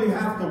never really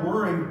have to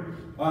worry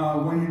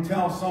when you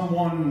tell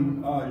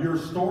someone your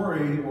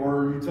story,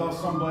 or you tell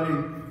somebody,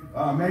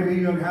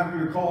 maybe after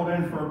you're called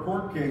in for a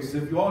court case,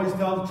 if you always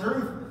tell the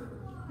truth,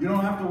 you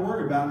don't have to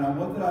worry about, now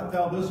what did I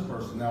tell this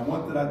person? Now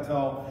what did I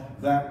tell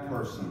that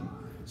person?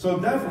 So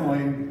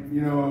definitely,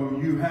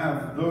 you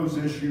have those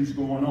issues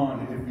going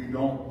on if you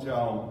don't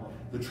tell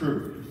the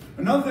truth.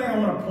 Another thing I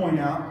want to point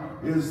out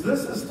is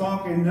this says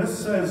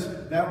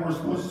that we're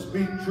supposed to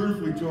speak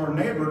truthfully to our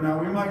neighbor. Now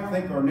we might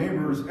think our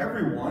neighbor is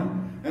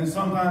everyone, and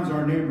sometimes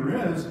our neighbor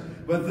is,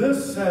 but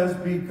this says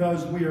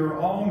because we are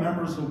all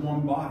members of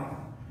one body.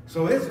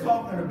 So it's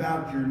talking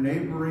about your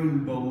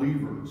neighboring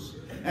believers.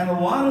 And a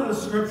lot of the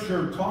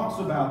scripture talks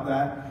about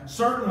that.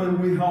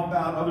 Certainly we help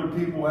out other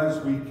people as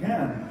we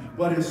can,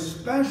 but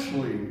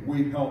especially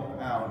we help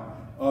out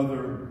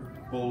other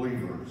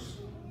believers.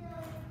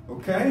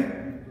 Okay?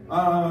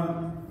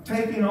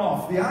 Taking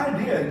off. The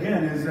idea,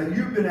 again, is that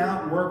you've been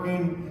out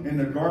working in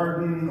the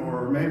garden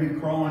or maybe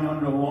crawling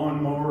under a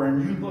lawnmower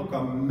and you look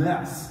a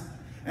mess.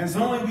 And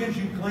someone gives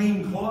you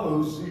clean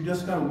clothes, you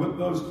just kind of whip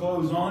those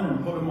clothes on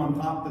and put them on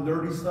top of the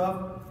dirty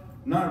stuff?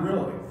 Not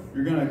really.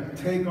 You're going to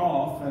take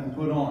off and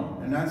put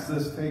on. And that's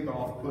this take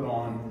off, put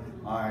on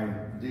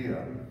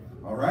idea.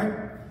 All right?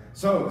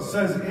 So it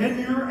says, in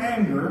your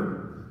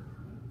anger,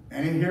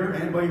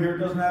 anybody here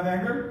doesn't have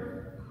anger?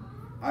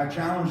 I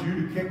challenge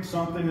you to kick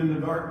something in the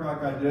dark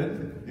like I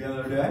did the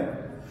other day.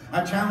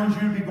 I challenge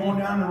you to be going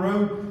down the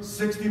road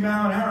 60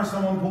 miles an hour,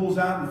 someone pulls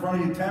out in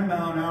front of you 10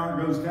 miles an hour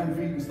and goes 10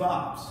 feet and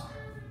stops.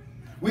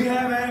 We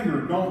have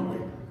anger, don't we?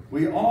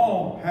 We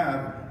all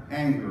have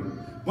anger.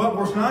 But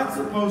we're not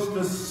supposed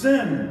to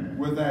sin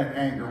with that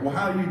anger. Well,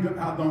 how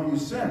don't you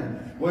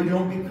sin? Well, you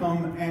don't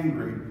become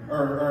angry.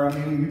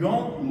 You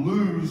don't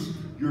lose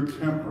your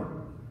temper.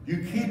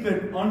 You keep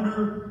it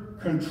under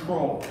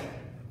control.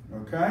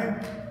 Okay?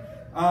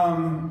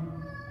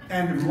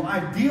 And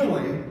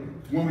ideally,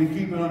 when we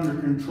keep it under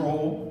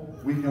control,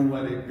 we can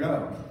let it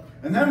go.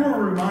 And then we're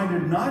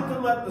reminded not to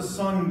let the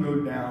sun go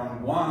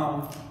down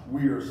while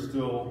we are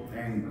still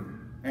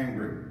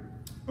angry.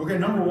 Okay,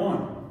 number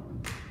one.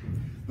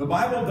 The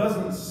Bible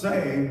doesn't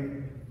say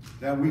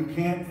that we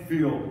can't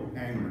feel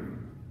angry.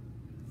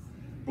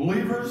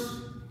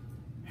 Believers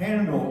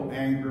handle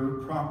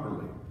anger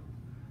properly.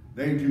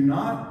 They do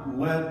not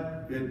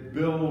let it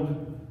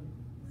build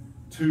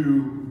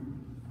to,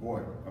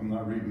 boy, I'm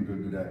not reading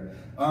good today.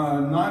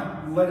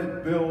 Not let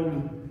it build,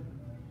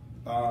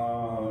 where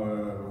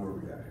are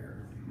we at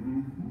here?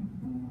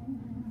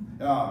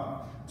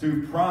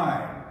 To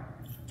pride.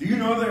 Do you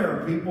know there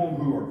are people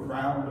who are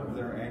proud of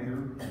their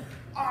anger?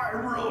 I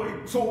really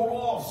told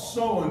off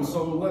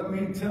so-and-so, let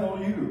me tell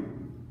you.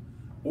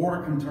 Or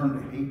it can turn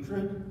to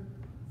hatred.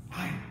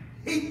 I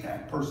hate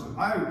that person.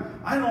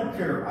 I don't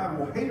care. I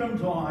will hate them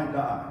till I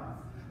die.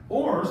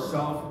 Or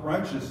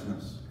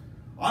self-righteousness.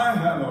 I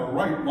have a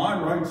right. My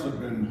rights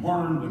have been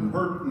harmed and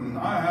hurt, and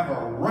I have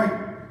a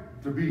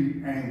right to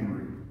be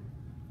angry.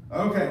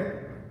 Okay.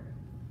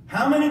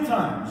 How many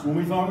times when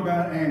we talk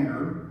about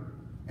anger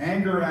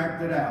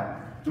acted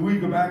out? Do we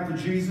go back to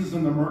Jesus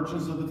and the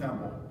merchants of the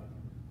temple?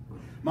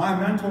 My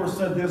mentor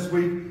said this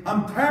week,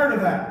 I'm tired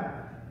of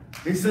that.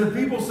 He said,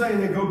 people say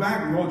they go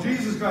back, well,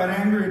 Jesus got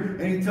angry,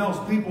 and he tells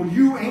people,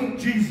 you ain't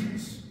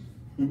Jesus.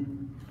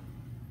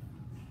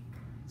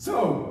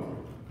 So,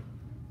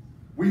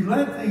 we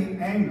let the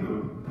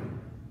anger,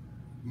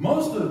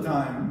 most of the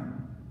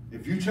time,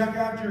 if you check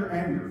out your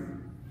anger,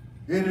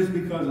 it is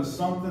because of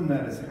something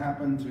that has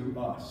happened to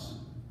us.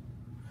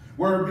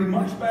 Where it would be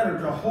much better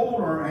to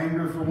hold our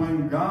anger for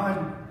when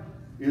God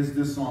is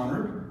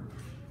dishonored,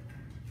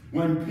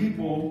 when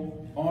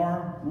people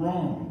are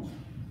wronged.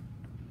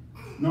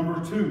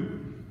 Number two,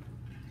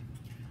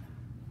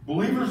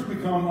 believers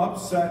become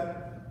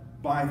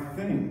upset by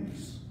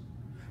things,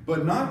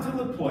 but not to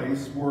the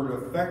place where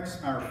it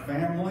affects our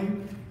family,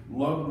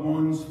 loved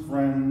ones,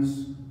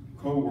 friends,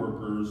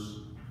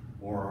 co-workers,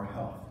 or our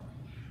health.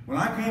 When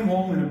I came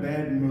home in a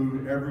bad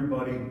mood,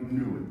 everybody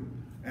knew it.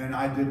 And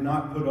I did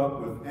not put up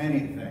with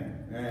anything.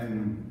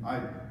 And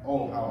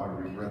how I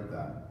regret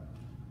that.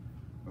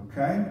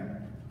 Okay?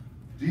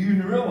 Do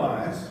you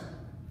realize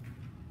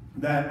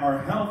that our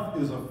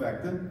health is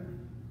affected?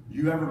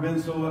 You ever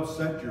been so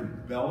upset your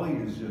belly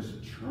is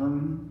just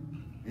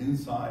churning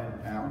inside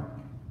out?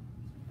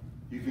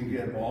 You can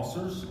get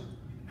ulcers.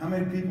 How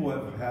many people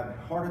have had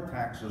heart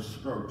attacks or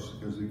strokes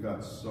because they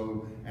got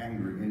so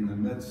angry in the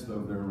midst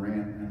of their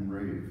rant and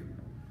rave?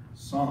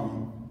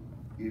 Some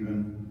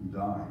even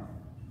die.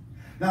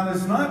 Now,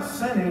 it's not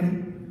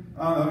sinning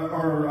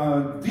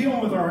or dealing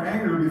with our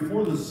anger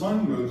before the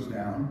sun goes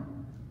down.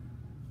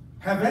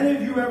 Have any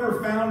of you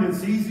ever found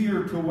it's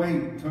easier to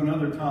wait to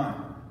another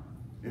time?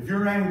 If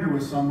you're angry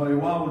with somebody,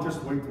 well, we'll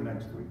just wait till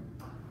next week.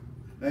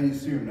 Then you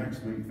see them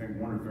next week and think,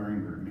 wonder if they're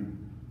angry at me.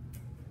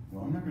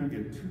 Well, I'm not going to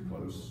get too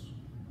close.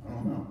 I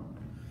don't know.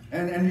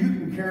 And you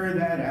can carry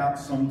that out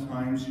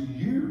sometimes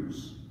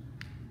years.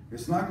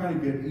 It's not going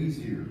to get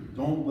easier.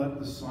 Don't let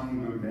the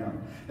sun go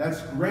down.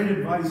 That's great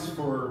advice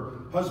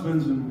for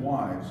husbands and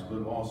wives,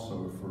 but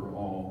also for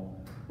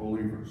all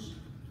believers.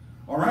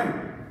 All right.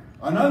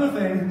 Another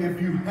thing,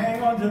 if you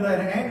hang on to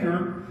that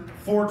anger,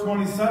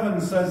 4:27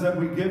 says that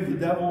we give the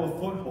devil a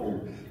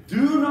foothold.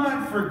 Do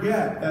not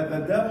forget that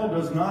the devil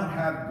does not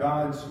have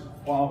God's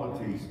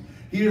qualities.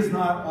 He is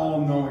not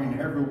all-knowing,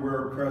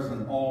 everywhere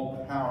present,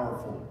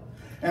 all-powerful.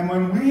 And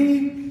when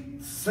we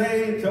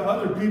say to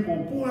other people,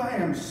 boy, I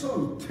am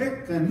so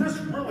ticked, and this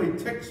really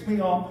ticks me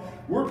off,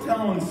 we're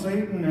telling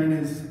Satan and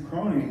his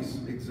cronies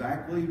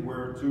exactly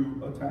where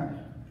to attack.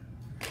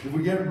 If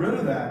we get rid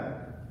of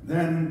that,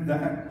 then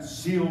that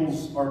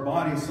seals our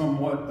body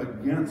somewhat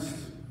against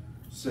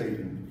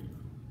Satan.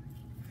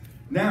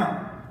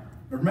 Now,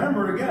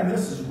 remember again,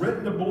 this is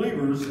written to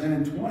believers, and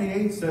in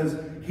 28 says,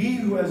 he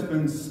who has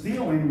been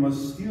stealing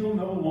must steal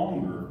no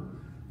longer,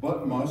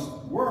 but must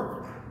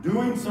work,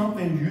 doing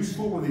something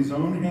useful with his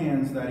own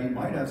hands, that he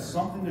might have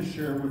something to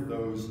share with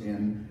those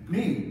in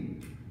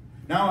need.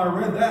 Now, I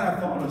read that, I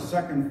thought of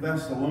 2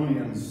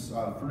 Thessalonians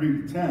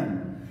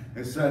 3:10.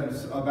 It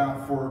says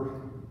about, for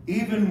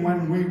even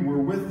when we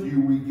were with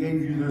you, we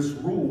gave you this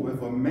rule: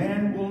 if a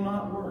man will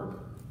not work,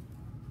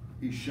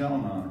 he shall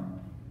not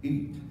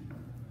eat.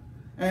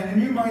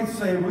 And you might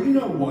say, well, you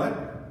know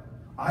what?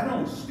 I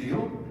don't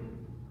steal.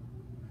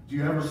 Do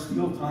you ever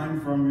steal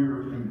time from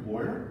your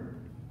employer?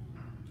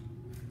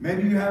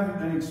 Maybe you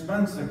have an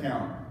expense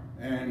account,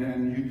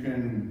 and you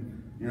can,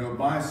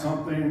 buy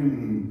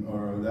something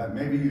or that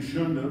maybe you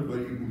shouldn't have, but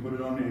you can put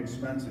it on the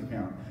expense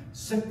account.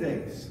 Sick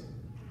days.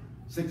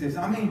 Sick days.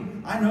 I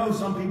mean, I know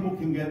some people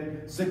can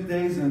get sick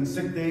days, and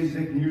sick days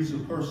they can use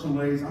as personal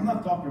days. I'm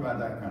not talking about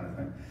that kind of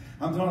thing.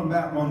 I'm talking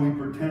about when we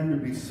pretend to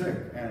be sick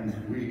and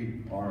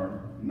we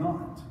are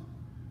not.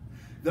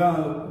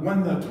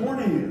 When the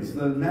tourney is,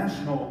 the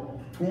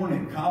national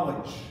tourney,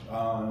 college,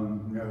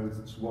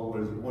 it's,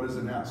 what is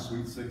it now?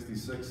 Sweet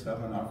 66,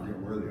 7, I forget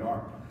where they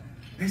are.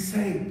 They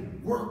say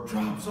work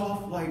drops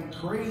off like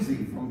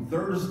crazy from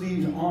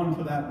Thursday on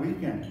to that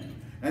weekend.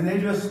 And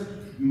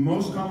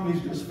most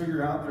companies just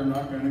figure out they're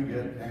not going to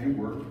get any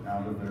work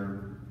out of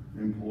their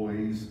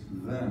employees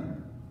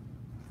then.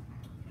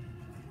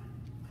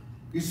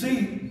 You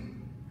see,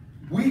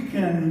 we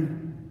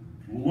can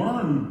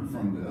learn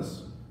from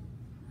this,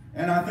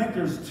 and I think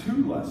there's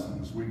two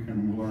lessons we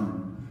can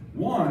learn.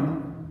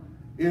 One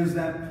is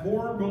that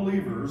poor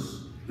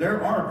believers,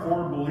 there are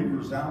poor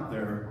believers out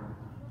there,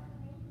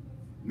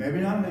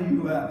 maybe not in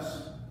the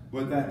U.S.,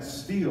 but that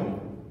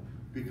steal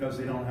because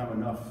they don't have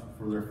enough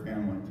for their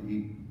family to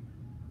eat.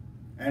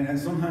 And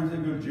sometimes they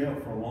go to jail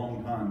for a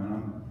long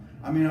time.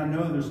 And I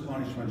know there's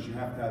punishments. You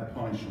have to have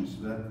punishments.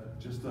 That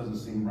just doesn't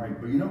seem right.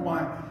 But you know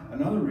why?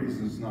 Another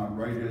reason it's not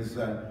right is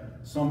that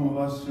some of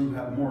us who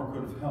have more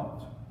could have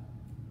helped.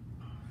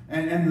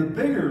 And the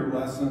bigger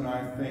lesson,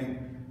 I think,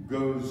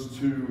 goes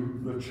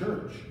to the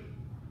church.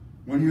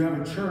 When you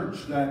have a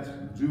church that's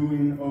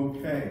doing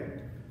okay,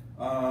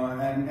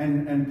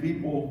 and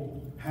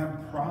people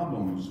have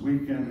problems, we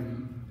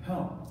can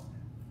help.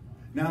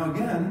 Now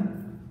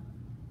again,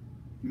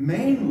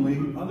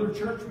 mainly other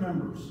church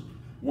members.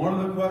 One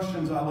of the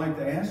questions I like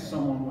to ask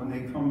someone when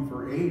they come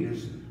for aid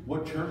is,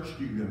 what church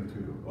do you go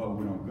to? Oh,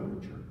 we don't go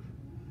to church.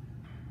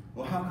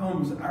 Well, how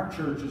comes our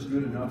church is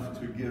good enough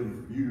to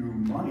give you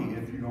money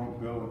if you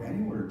don't go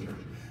anywhere to church?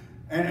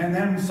 And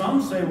then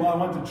some say, well,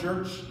 I went to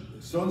church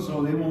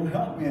so-and-so, they won't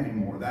help me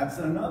anymore. That's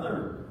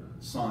another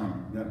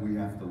sign that we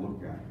have to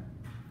look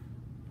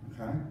at.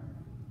 Okay?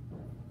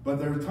 But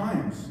there are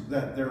times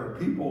that there are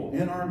people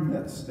in our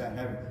midst that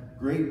have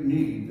great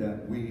need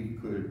that we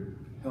could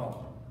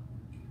help.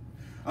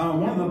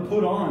 One of the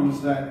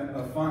put-ons that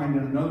I find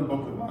in another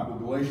book of the Bible,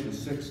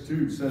 Galatians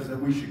 6:2, says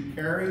that we should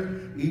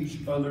carry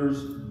each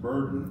other's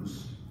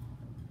burdens,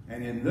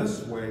 and in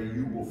this way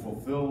you will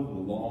fulfill the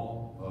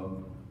law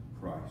of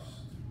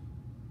Christ.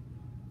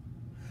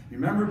 You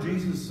remember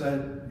Jesus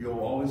said, you'll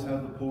always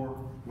have the poor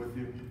with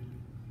you?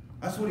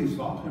 That's what he's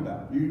talking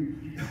about.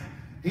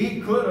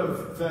 He could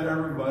have fed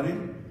everybody,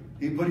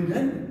 but he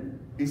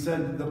didn't. He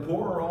said the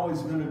poor are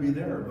always going to be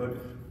there,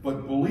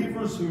 but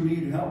believers who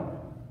need help,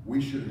 we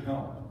should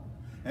help.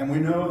 And we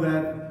know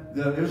that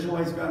the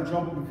Israelites got in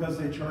trouble because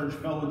they charged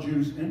fellow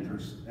Jews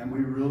interest, and we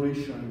really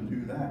shouldn't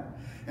do that.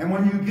 And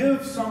when you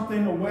give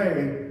something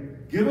away,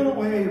 give it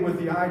away with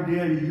the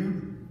idea you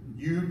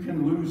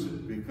can lose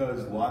it,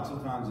 because lots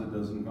of times it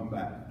doesn't come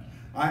back.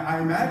 I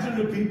imagine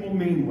that people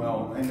mean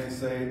well, and they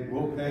say,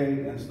 we'll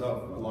pay and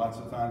stuff, but lots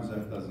of times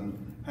that doesn't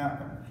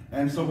happen.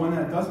 And so when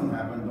that doesn't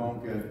happen,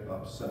 don't get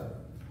upset.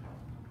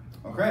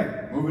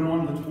 Okay, moving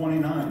on to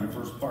 29, the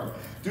first part.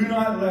 Do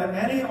not let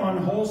any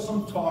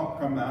unwholesome talk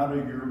come out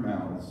of your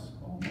mouths.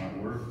 Oh my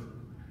word.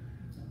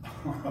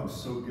 I was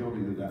so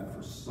guilty of that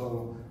for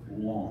so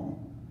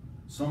long.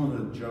 Some of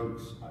the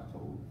jokes I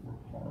told were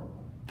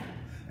horrible.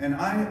 And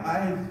I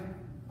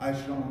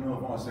don't know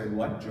if I want to say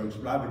like jokes,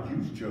 but I would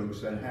use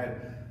jokes that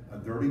had a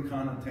dirty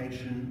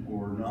connotation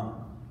or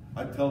not.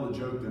 I'd tell the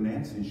joke to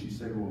Nancy, and she'd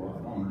say, well,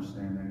 I don't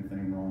understand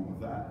anything wrong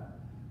with that.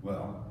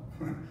 Well,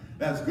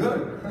 that's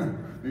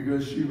good,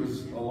 because she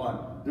was a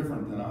lot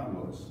different than I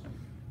was.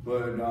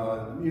 But,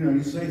 you know,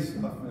 you say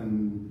stuff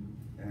and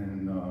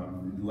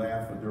you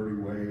laugh a dirty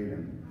way,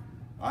 and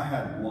I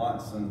had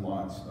lots and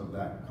lots of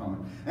that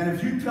coming. And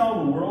if you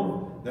tell the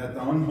world that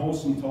the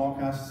unwholesome talk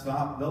has to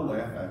stop, they'll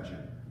laugh at you.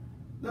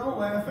 They'll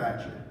laugh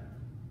at you.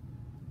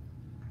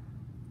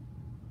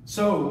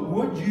 So,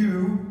 would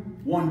you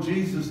want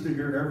Jesus to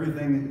hear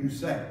everything that you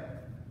say?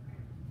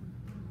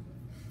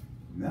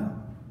 No.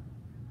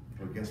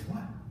 But guess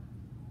what?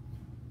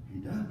 He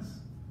does.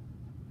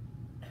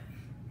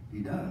 He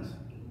does.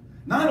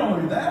 Not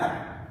only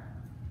that,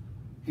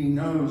 he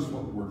knows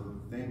what we're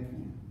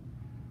thinking.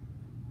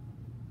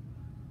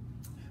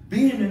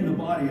 Being in the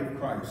body of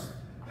Christ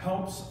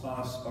helps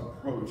us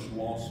approach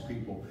lost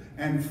people.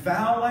 And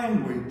foul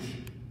language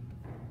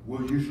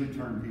will usually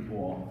turn people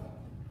off.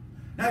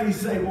 Now you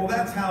say, well,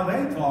 that's how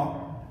they talk.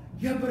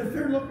 Yeah, but if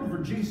they're looking for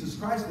Jesus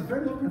Christ, if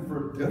they're looking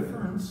for a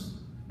difference,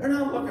 they're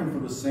not looking for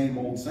the same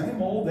old,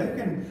 same old. They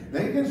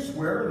can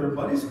swear, their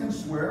buddies can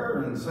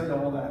swear and say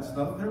all that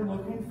stuff. They're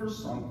looking for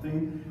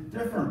something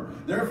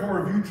different.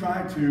 Therefore, if you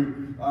try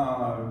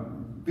to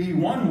be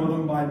one with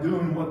them by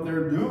doing what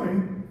they're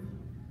doing,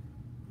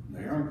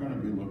 they aren't going to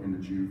be looking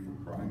at you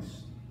for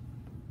Christ.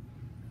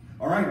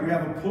 All right, we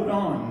have a put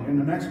on in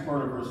the next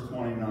part of verse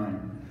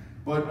 29.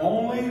 But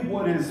only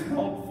what is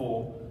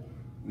helpful,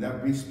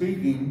 that be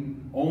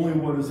speaking, only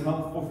what is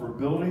helpful for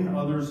building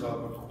others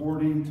up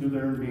according to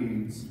their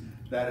needs,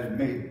 that it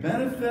may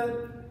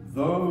benefit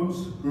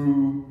those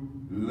who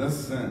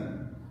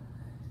listen.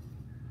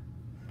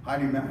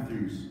 Heidi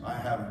Matthews, I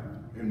have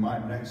in my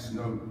next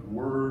note,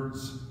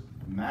 words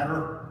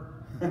matter.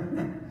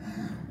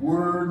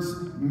 Words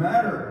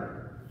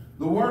matter.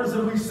 The words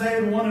that we say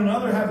to one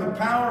another have the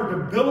power to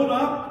build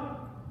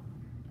up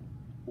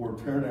or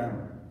tear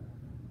down.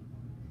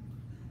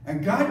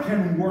 And God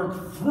can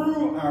work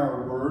through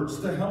our words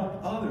to help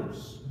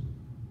others,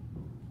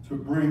 to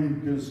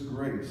bring His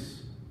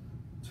grace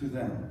to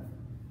them.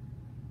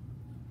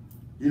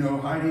 You know,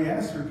 Heidi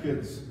asked her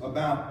kids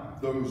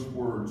about those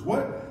words.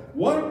 What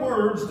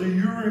words do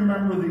you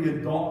remember the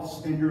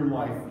adults in your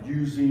life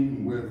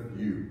using with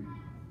you?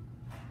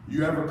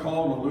 You ever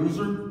called a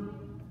loser,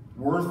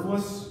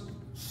 worthless,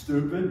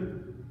 stupid?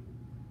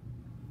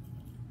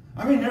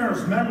 I mean,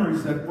 there's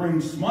memories that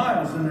bring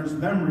smiles and there's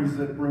memories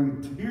that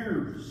bring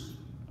tears.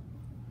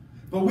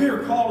 But we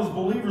are called as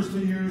believers to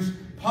use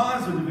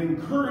positive,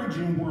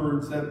 encouraging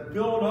words that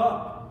build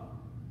up,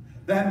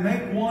 that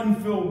make one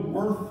feel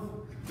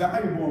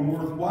valuable and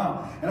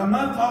worthwhile. And I'm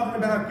not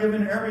talking about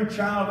giving every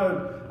child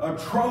a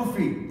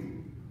trophy,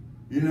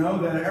 you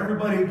know, that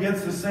everybody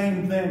gets the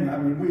same thing. I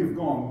mean, we have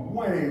gone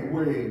way,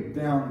 way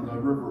down the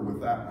river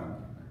with that one.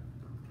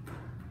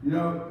 You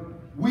know,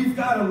 we've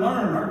got to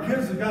learn. Our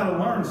kids have got to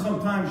learn.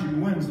 Sometimes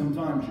you win,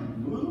 sometimes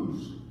you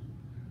lose.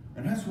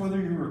 And that's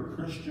whether you're a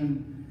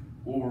Christian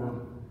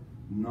or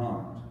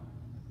not.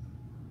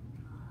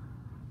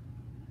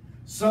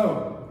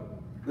 So,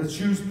 let's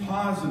use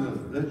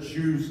positive, let's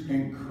use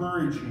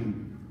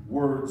encouraging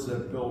words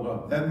that build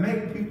up, that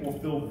make people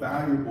feel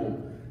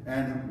valuable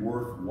and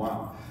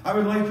worthwhile. I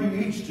would like you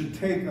each to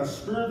take a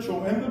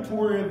spiritual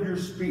inventory of your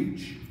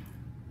speech.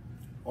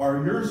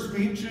 Are your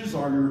speeches,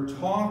 are your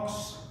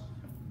talks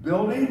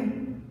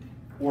building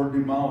or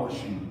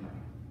demolishing?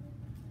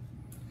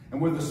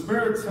 And with the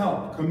Spirit's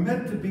help,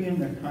 commit to being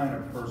the kind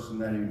of person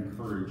that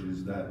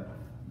encourages, that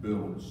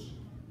builds.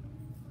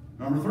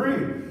 Number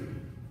 3,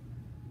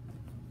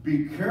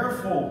 be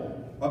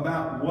careful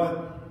about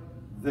what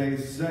they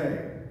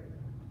say.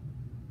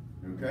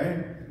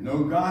 Okay?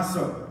 No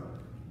gossip.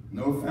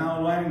 No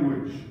foul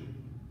language.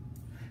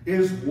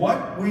 Is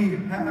what we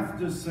have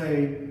to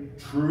say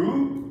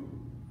true?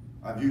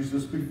 I've used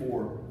this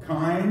before.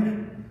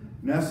 Kind,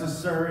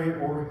 necessary,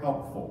 or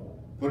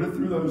helpful. Put it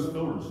through those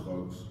filters,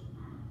 folks.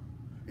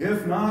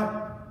 If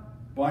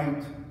not,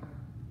 bite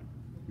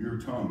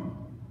your tongue.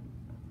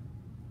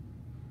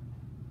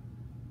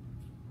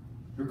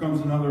 Here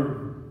comes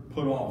another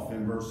put off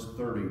in verse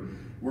 30.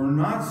 We're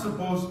not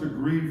supposed to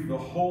grieve the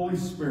Holy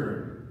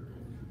Spirit,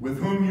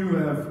 with whom you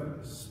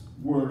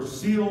were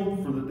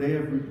sealed for the day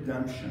of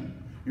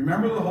redemption. You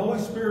remember, the Holy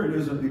Spirit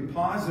is a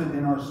deposit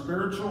in our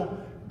spiritual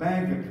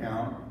bank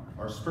account,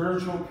 our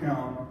spiritual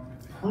account,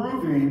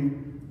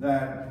 proving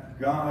that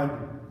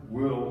God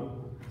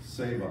will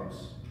save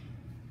us.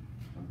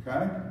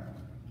 Okay?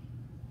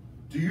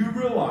 Do you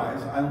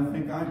realize, I don't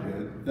think I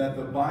did, that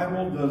the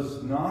Bible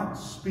does not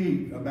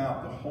speak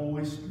about the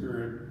Holy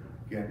Spirit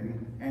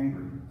getting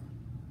angry?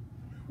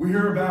 We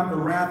hear about the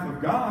wrath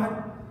of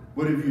God,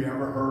 but have you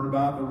ever heard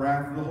about the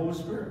wrath of the Holy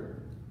Spirit?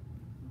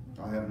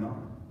 I have not.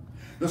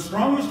 The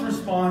strongest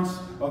response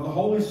of the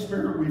Holy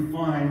Spirit we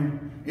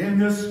find in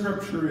this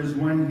scripture is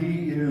when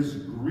He is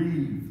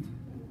grieved,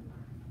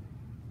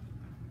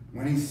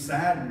 when He's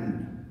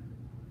saddened.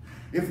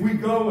 If we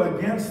go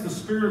against the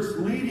Spirit's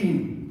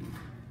leading,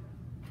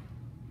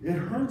 it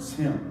hurts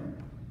Him.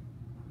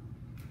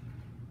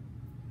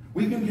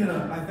 we can get,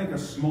 I think, a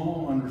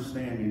small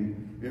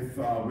understanding if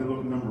we look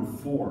at number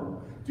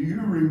 4. Do you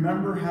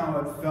remember how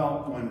it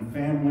felt when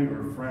family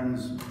or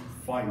friends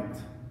fight?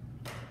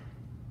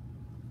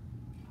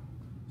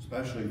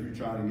 Especially if you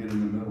try to get in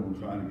the middle and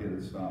try to get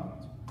it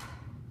stopped.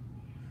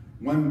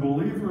 When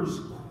believers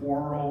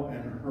quarrel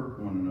and hurt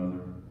one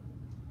another,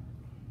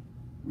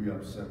 we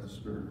upset the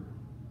Spirit.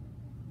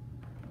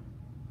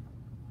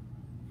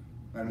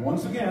 And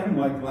once again,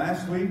 like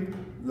last week,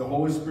 the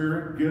Holy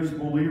Spirit gives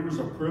believers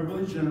a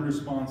privilege and a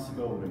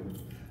responsibility.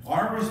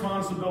 Our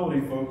responsibility,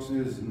 folks,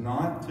 is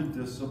not to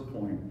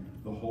disappoint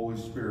the Holy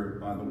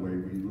Spirit by the way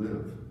we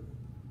live.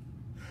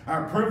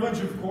 Our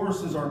privilege, of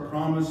course, is our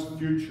promised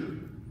future.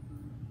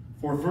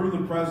 For through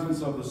the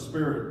presence of the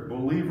Spirit,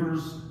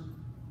 believers,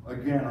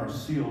 again, are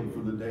sealed for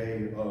the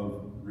day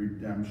of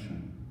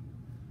redemption.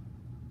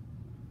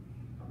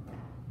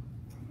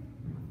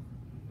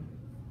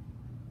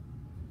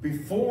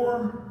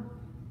 Before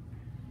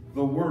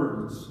the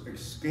words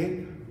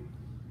escape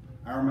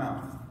our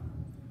mouth,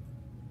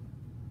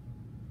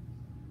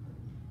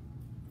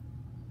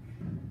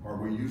 are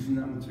we using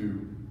them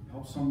to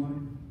help somebody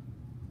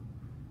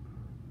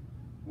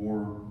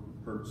or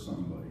hurt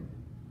somebody?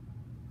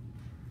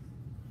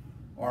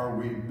 Are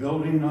we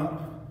building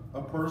up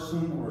a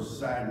person or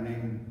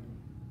saddening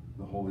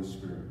the Holy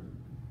Spirit?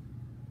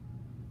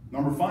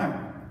 Number 5,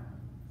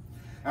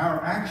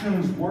 our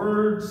actions,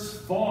 words,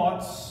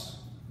 thoughts,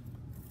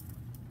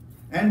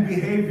 and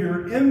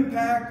behavior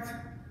impact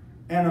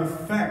and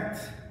affect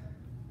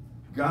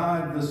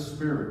God the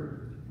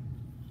Spirit.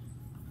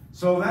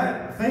 So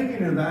that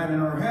thinking of that in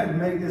our head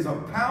is a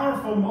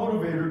powerful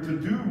motivator to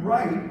do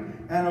right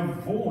and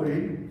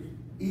avoid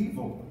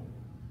evil.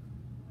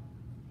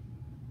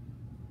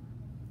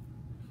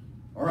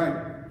 All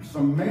right,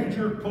 some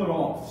major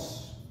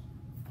put-offs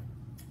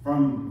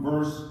from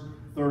verse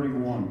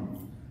 31.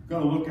 I'm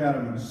going to look at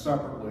them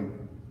separately.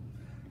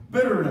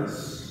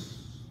 Bitterness.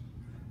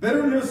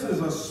 Bitterness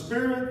is a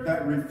spirit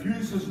that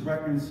refuses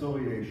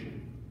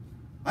reconciliation.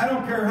 I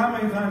don't care how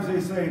many times they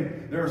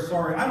say they're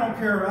sorry. I don't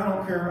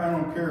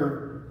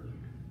care.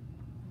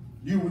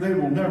 They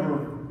will never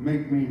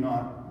make me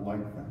not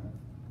like them.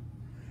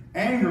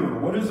 Anger.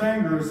 What is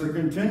anger? It's a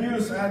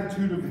continuous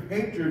attitude of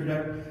hatred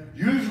that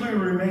usually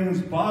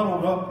remains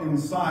bottled up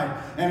inside,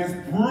 and it's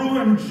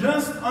brewing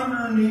just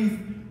underneath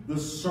the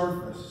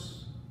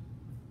surface.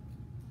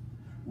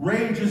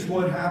 Rage is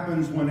what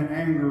happens when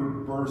anger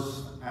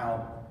bursts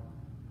out.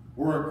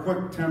 Or a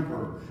quick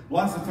temper.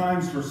 Lots of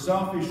times for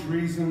selfish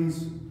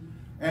reasons.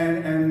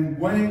 And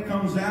when it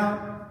comes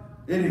out,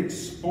 it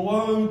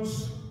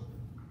explodes.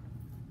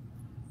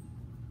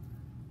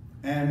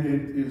 And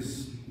it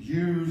is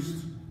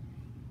used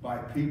by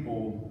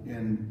people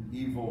in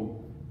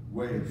evil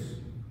ways.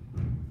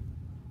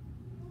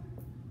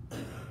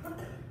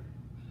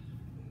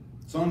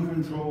 It's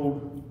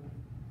uncontrolled,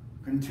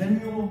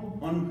 continual,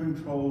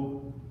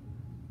 uncontrolled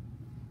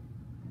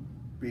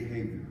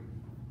behavior.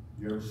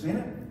 You ever seen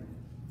it?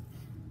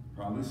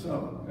 Probably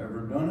so.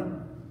 Ever done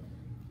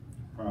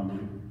it?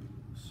 Probably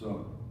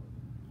so.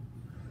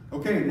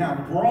 Okay,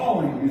 now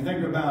brawling, you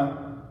think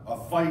about a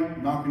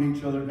fight, knocking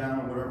each other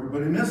down or whatever,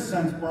 but in this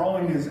sense,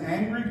 brawling is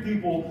angry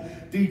people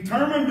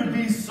determined to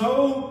be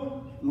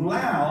so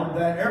loud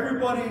that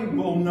everybody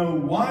will know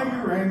why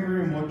you're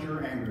angry and what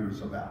your anger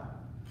is about.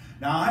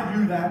 Now, I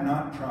do that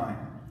not trying.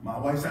 My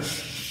wife says,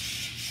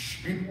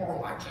 shh, people are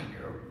watching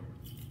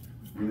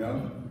you. You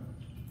know?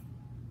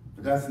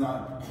 But that's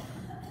not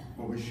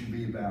what we should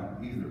be about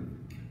either.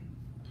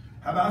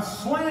 How about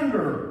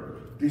slander?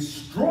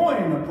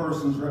 Destroying a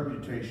person's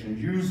reputation,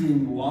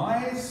 using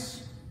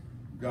lies,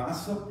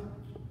 gossip,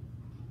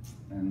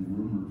 and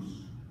rumors.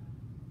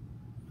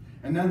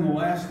 And then the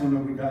last one that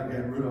we got to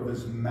get rid of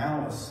is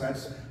malice.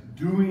 That's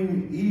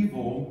doing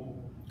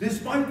evil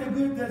despite the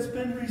good that's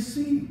been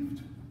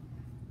received.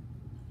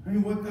 I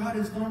mean, what God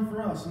has done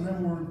for us, and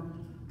then we're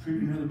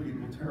treating other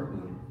people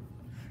terribly.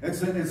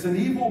 It's an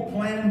evil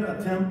planned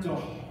attempt to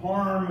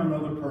harm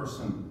another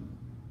person.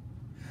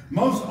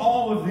 Most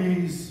all of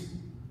these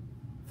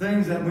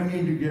things that we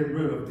need to get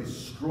rid of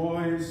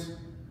destroys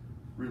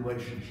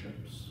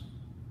relationships.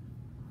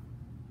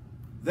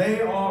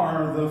 They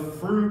are the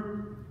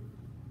fruit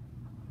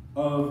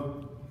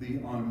of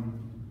the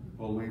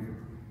unbeliever.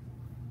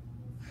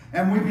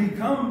 And we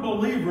become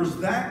believers,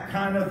 that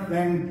kind of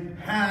thing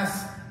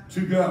has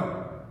to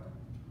go.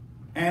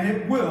 And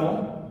it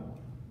will,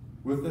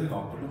 with the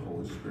help of the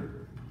Holy Spirit.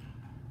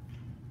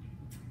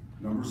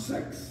 Number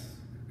 6.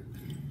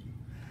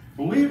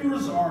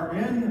 Believers are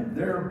in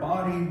their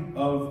body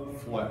of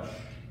flesh.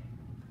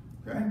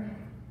 Okay?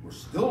 We're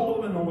still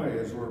living away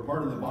as we're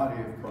part of the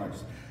body of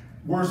Christ.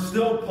 We're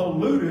still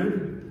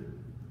polluted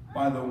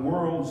by the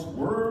world's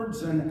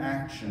words and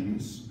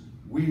actions.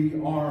 We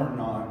are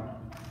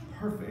not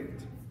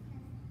perfect.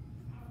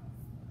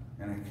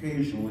 And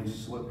occasionally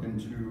slip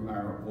into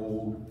our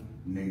old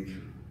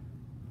nature.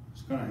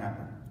 It's going to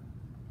happen.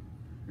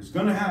 It's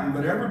going to happen,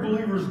 but every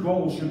believer's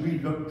goal should be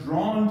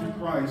drawn to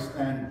Christ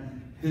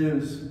and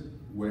His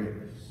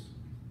ways.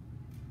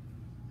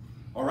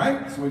 All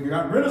right, so we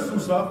got rid of some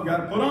stuff. We got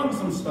to put on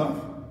some stuff.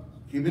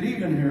 Keep it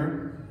even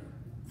here.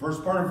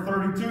 First part of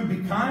 32,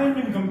 be kind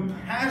and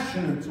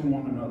compassionate to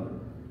one another.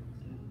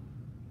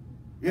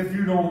 If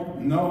you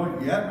don't know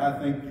it yet, I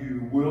think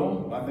you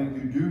will. I think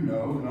you do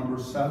know.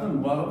 Number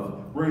 7,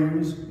 love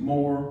brings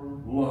more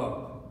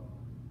love.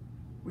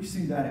 We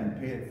see that in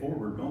Pay It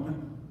Forward, don't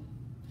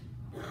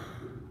we?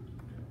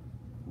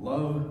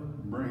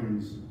 Love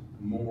brings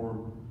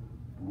more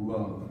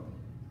love.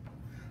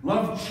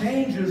 Love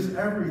changes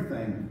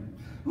everything.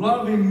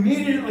 Love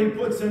immediately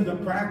puts into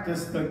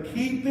practice the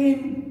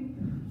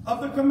keeping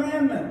of the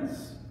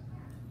commandments.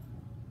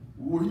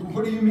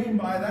 What do you mean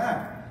by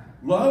that?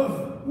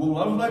 Love, will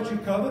love let you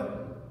covet?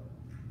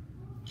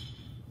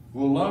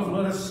 Will love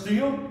let us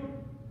steal?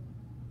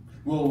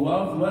 Will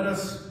love let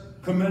us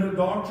commit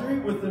adultery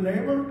with the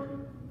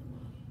neighbor?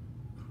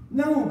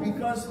 No,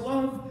 because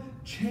love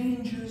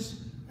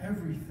changes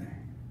everything.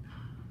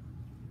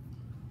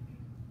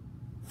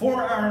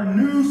 For our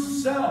new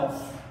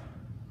self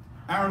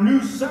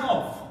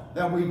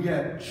that we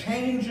get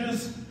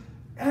changes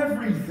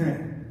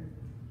everything.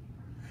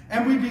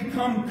 And we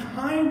become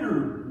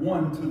kinder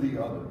one to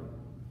the other.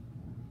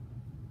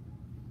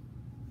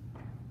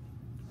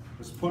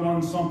 Let's put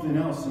on something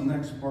else, the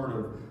next part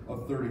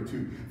of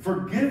 32.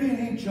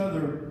 Forgiving each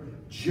other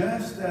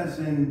just as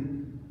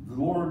in the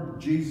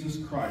Lord Jesus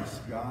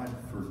Christ, God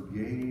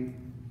forgave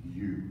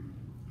you.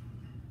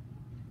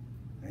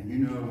 And you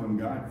know when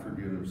God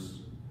forgives,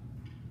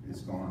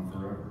 it's gone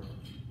forever.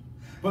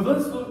 But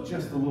let's look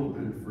just a little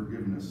bit at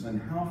forgiveness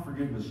and how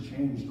forgiveness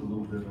changed a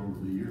little bit over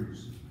the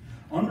years.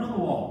 Under the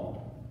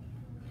law,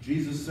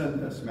 Jesus said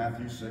this,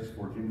 Matthew 6,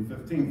 14 and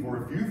 15,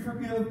 for if you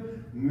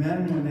forgive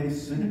men when they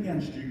sin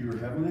against you, your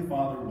heavenly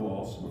Father will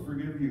also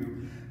forgive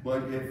you.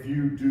 But if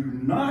you do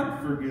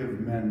not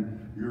forgive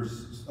men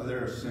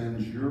their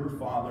sins, your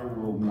Father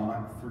will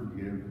not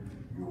forgive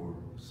your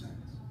sins.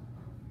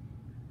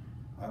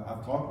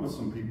 I've talked with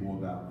some people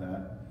about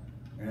that.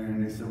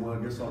 And they said, well,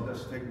 I guess I'll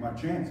just take my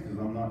chance because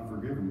I'm not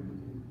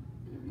forgiven.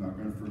 I'm not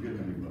going to forgive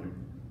anybody.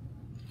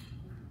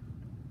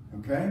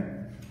 Okay?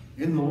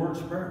 In the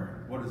Lord's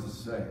Prayer, what does it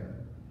say?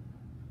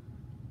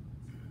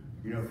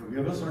 You know,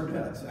 forgive us our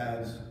debts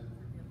as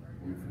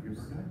we forgive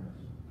our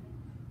debtors.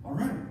 All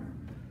right.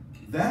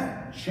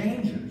 That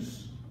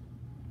changes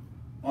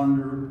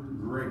under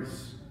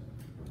grace.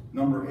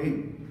 Number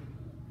 8.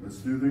 Let's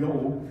do the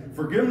old.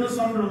 Forgiveness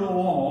under the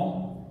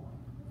law.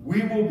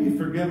 We will be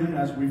forgiven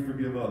as we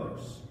forgive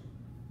others.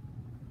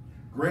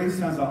 Grace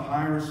has a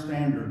higher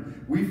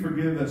standard. We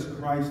forgive as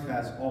Christ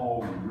has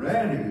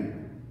already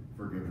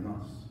forgiven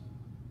us.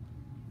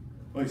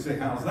 Well, you say,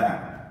 how's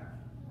that?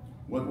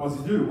 What does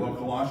he do? Well,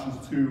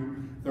 Colossians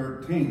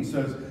 2:13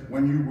 says,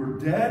 when you were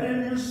dead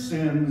in your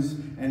sins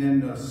and in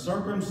the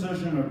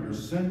uncircumcision of your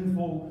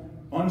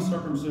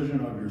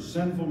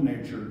sinful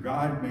nature,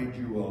 God made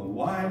you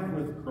alive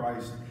with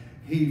Christ.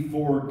 He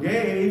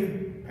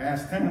forgave,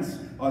 past tense,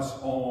 us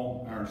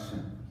all our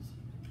sins.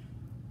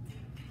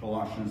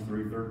 Colossians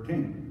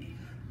 3:13.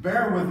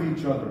 Bear with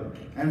each other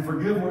and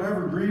forgive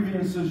whatever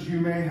grievances you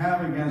may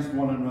have against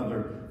one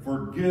another.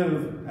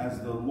 Forgive as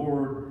the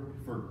Lord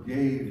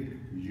forgave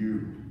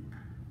you.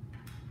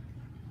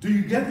 Do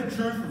you get the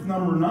truth of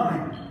number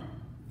 9?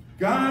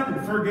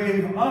 God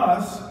forgave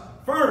us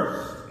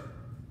first.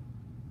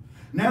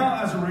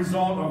 Now, as a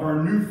result of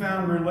our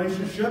newfound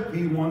relationship,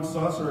 he wants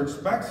us or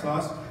expects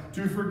us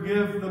to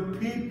forgive the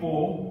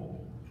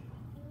people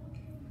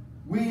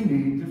we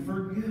need to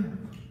forgive.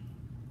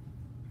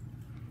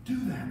 Do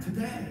that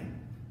today.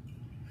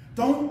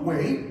 Don't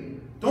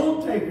wait.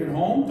 Don't take it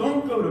home.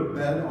 Don't go to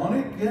bed on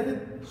it. Get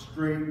it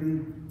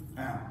straightened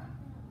out.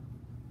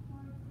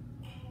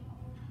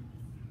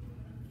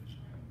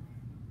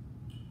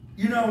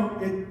 You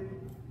know,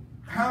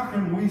 how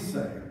can we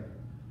say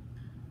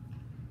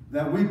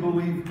that we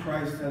believe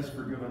Christ has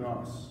forgiven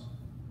us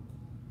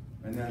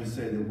and then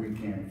say that we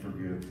can't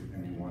forgive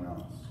anyone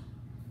else?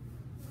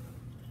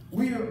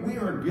 We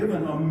are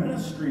given a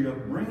ministry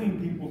of bringing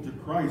people to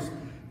Christ.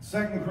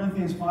 2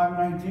 Corinthians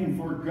 5:19,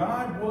 for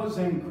God was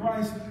in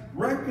Christ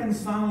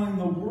reconciling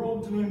the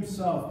world to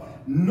himself,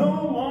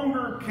 no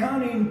longer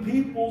counting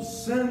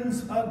people's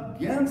sins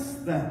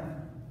against them.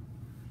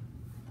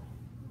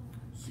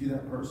 See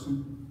that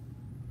person?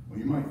 Well,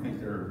 you might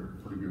think they're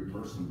a pretty good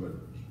person, but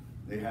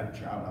they had a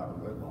child out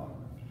of wedlock.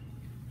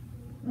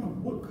 You know,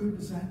 what good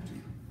does that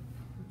do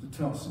to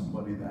tell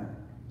somebody that?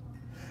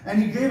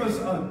 And he gave us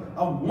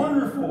a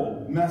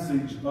wonderful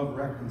message of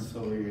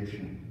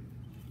reconciliation.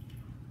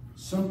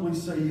 Simply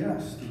say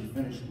yes to the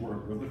finished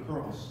work of the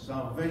cross.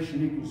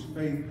 Salvation equals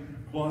faith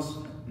plus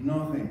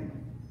nothing.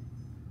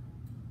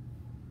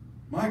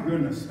 My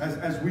goodness,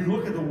 as we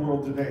look at the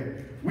world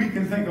today, we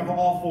can think of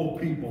awful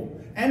people,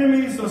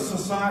 enemies of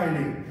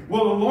society.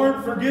 Will the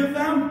Lord forgive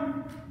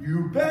them?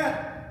 You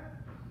bet.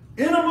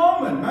 In a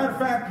moment. Matter of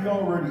fact, he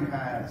already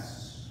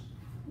has.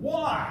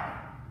 Why?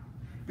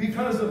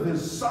 Because of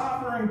his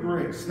sovereign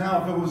grace.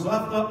 Now, if it was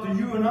left up to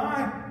you and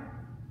I,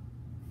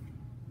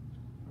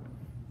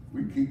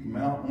 we'd keep them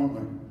out,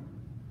 wouldn't we?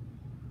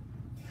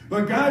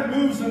 But God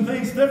moves and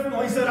thinks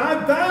differently. He said,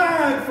 I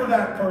died for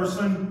that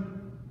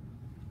person.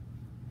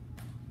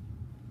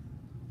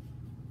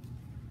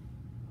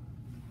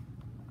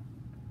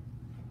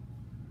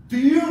 Do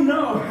you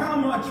know how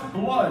much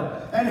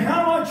blood and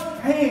how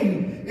much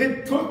pain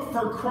it took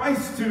for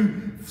Christ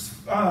to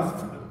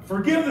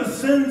forgive the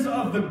sins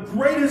of the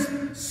greatest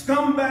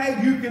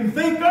scumbag you can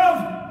think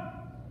of?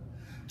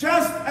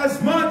 Just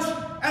as much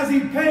as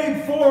he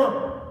paid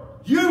for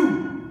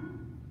you.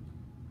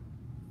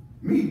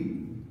 Me.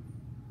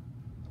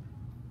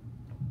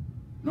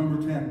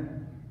 Number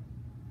 10.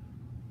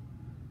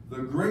 The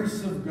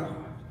grace of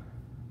God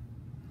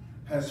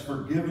has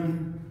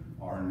forgiven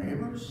our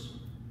neighbors,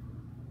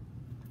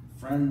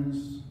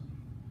 friends,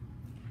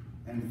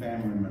 and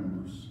family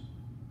members.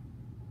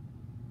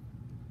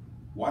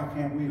 Why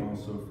can't we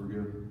also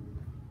forgive?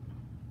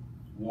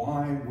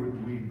 Why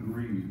would we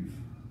grieve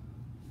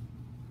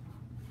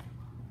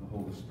the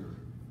Holy Spirit?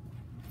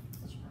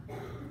 Let's pray.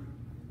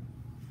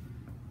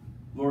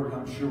 Lord,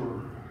 I'm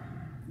sure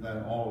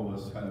that all of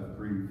us have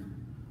grieved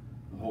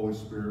the Holy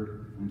Spirit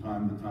from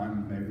time to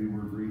time. Maybe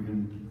we're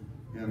grieving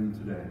Him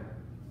today.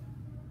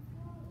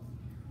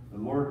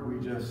 But Lord, we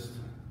just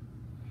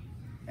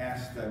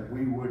ask that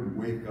we would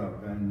wake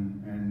up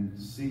and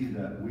see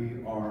that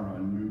we are a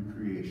new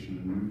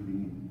creation, a new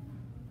being.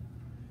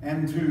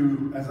 And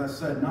to, as I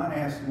said, not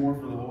ask more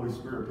for the Holy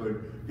Spirit,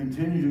 but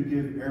continue to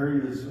give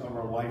areas of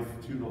our life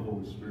to the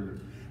Holy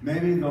Spirit.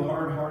 Maybe the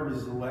hard heart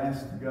is the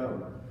last to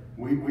go.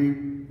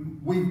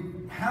 We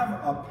have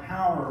a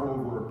power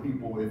over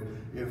people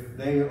if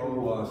they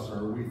owe us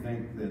or we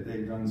think that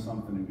they've done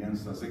something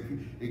against us.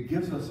 It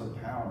gives us a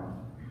power.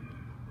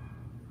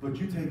 But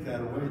you take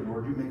that away,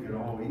 Lord. You make it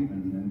all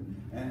even.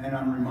 And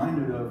I'm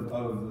reminded of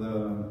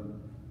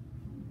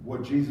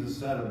what Jesus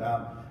said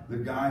about the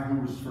guy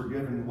who was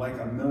forgiven like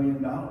 $1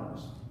 million.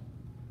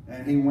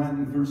 And he went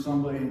and threw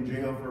somebody in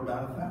jail for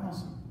about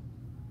 1,000.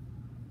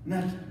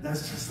 And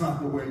that's just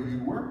not the way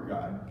you work,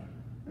 God.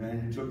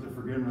 And you took the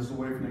forgiveness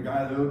away from the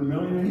guy that owed $1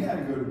 million, and he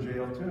had to go to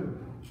jail too.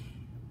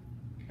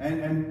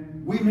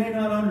 And we may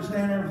not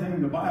understand everything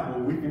in the Bible.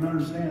 We can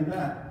understand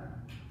that.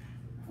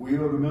 We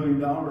owed $1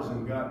 million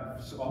and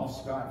got all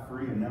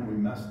scot-free, and then we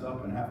messed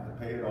up and have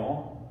to pay it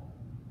all.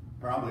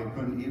 Probably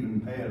couldn't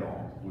even pay it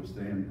all. We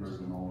stay in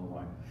prison all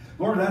our life.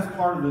 Lord, that's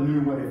part of the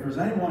new way. If there's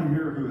anyone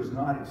here who has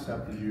not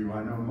accepted you,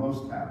 I know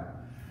most haven't.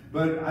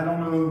 But I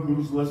don't know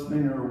who's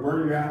listening or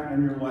where you're at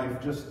in your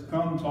life. Just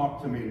come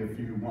talk to me if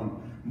you want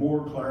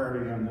more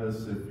clarity on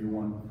this, if you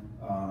want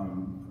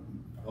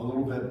a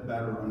little bit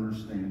better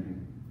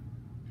understanding.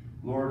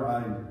 Lord,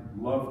 I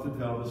love to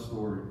tell the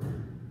story.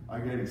 I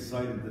get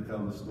excited to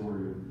tell the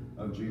story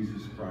of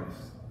Jesus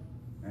Christ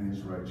and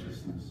His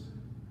righteousness.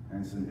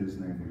 And it's in His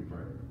name we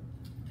pray.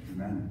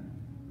 Amen.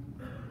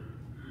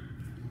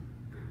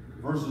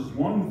 Verses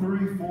 1,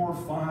 3, 4,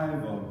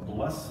 5 of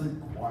blessed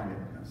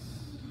quietness.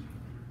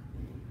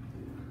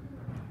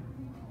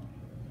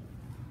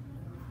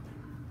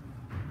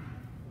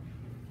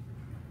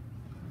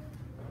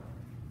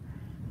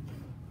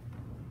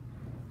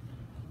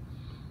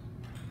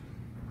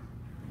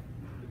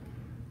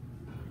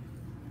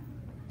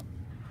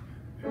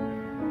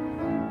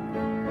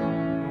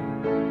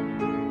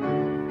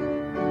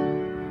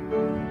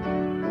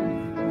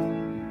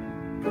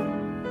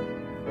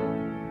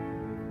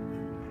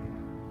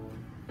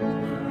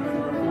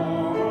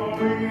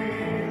 We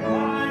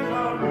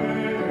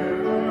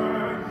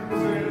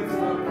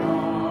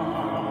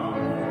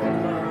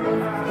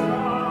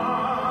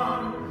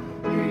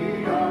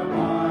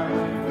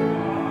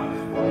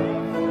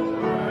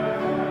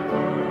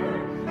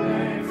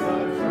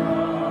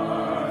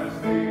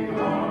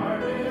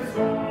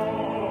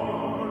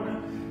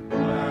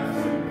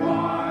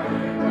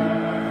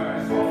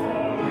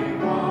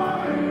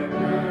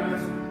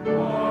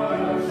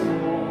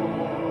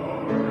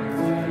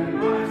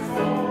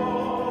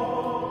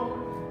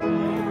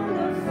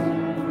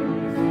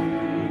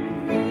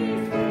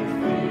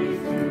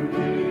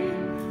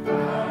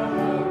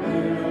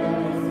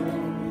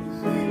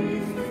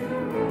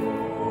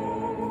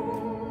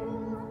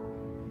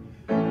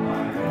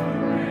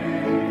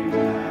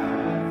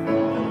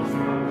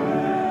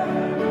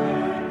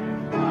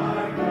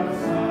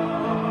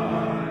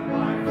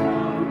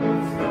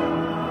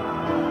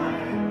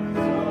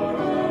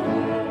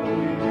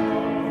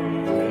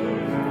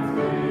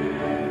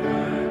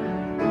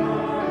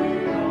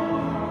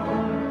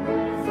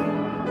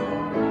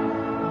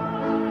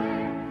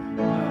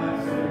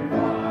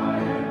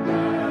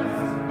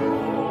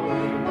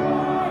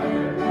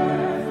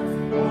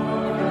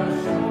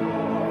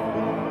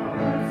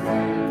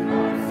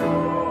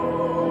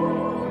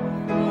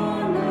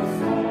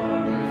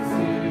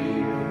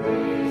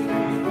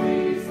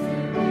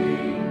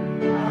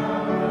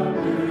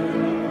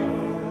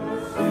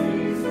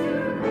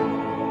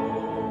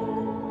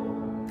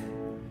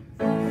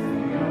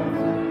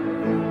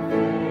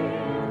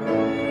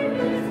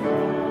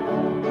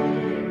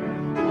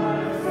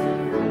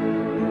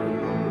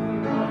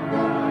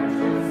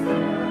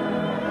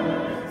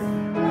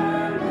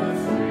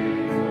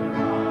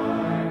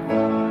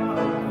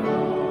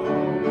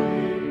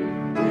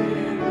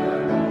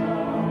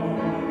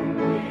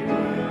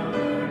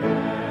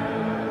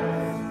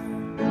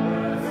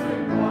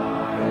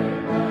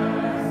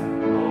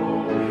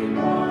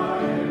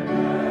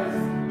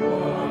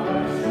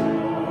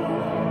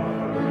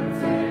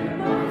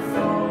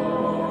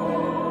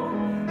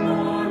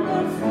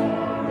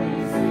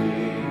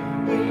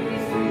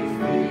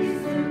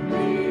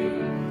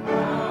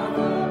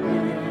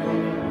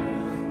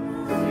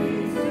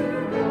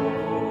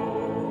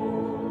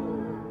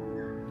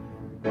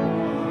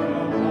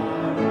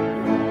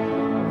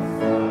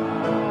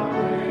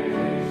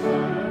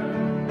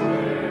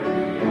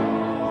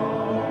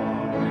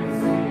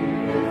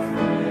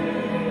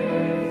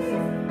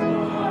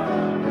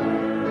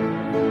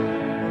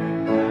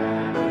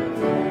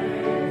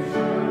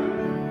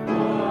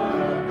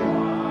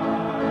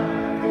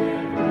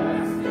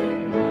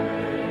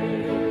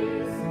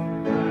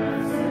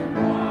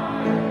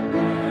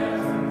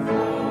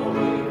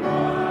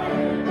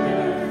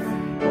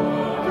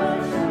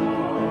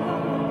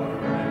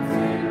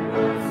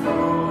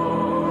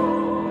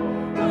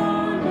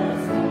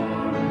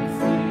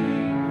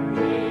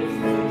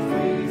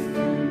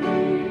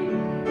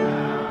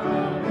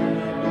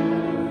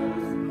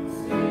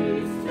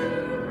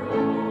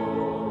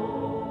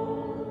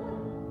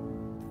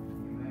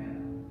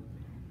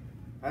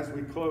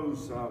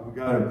close, we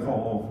got a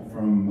call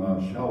from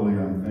Shelley,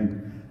 I think,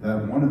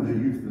 that one of the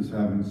youth is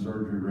having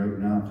surgery right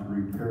now to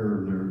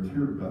repair their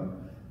tear duct.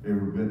 They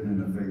were bitten in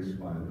the face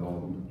by a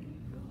dog.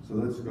 So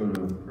let's go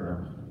to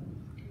prayer.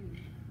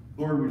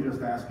 Lord, we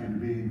just ask you to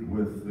be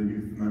with the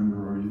youth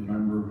member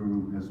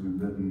who has been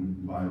bitten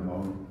by a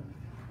dog.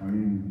 I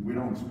mean, we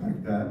don't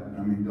expect that.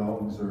 I mean,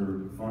 dogs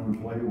are fun to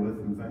play with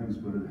and things,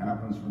 but it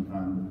happens from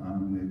time to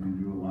time and they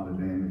can do a lot of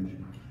damage.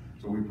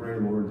 So we pray,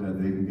 Lord,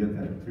 that they can get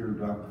that tear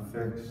duct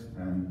fixed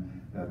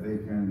and that they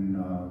can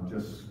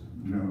just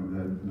know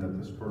that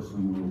this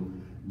person will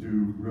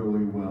do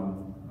really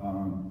well.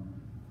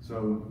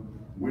 So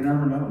we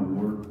never know,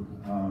 Lord.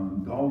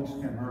 Dogs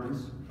can hurt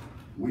us.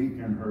 We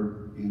can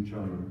hurt each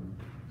other.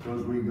 So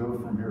as we go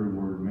from here,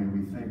 Lord, may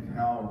we think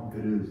how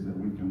it is that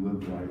we can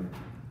live life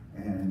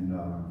and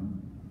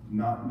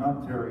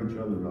not tear each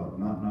other up,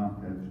 not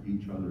knock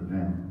each other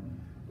down,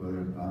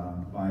 but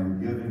by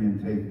giving and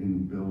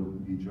taking,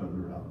 build each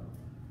other up.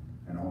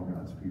 And all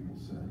God's people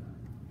say.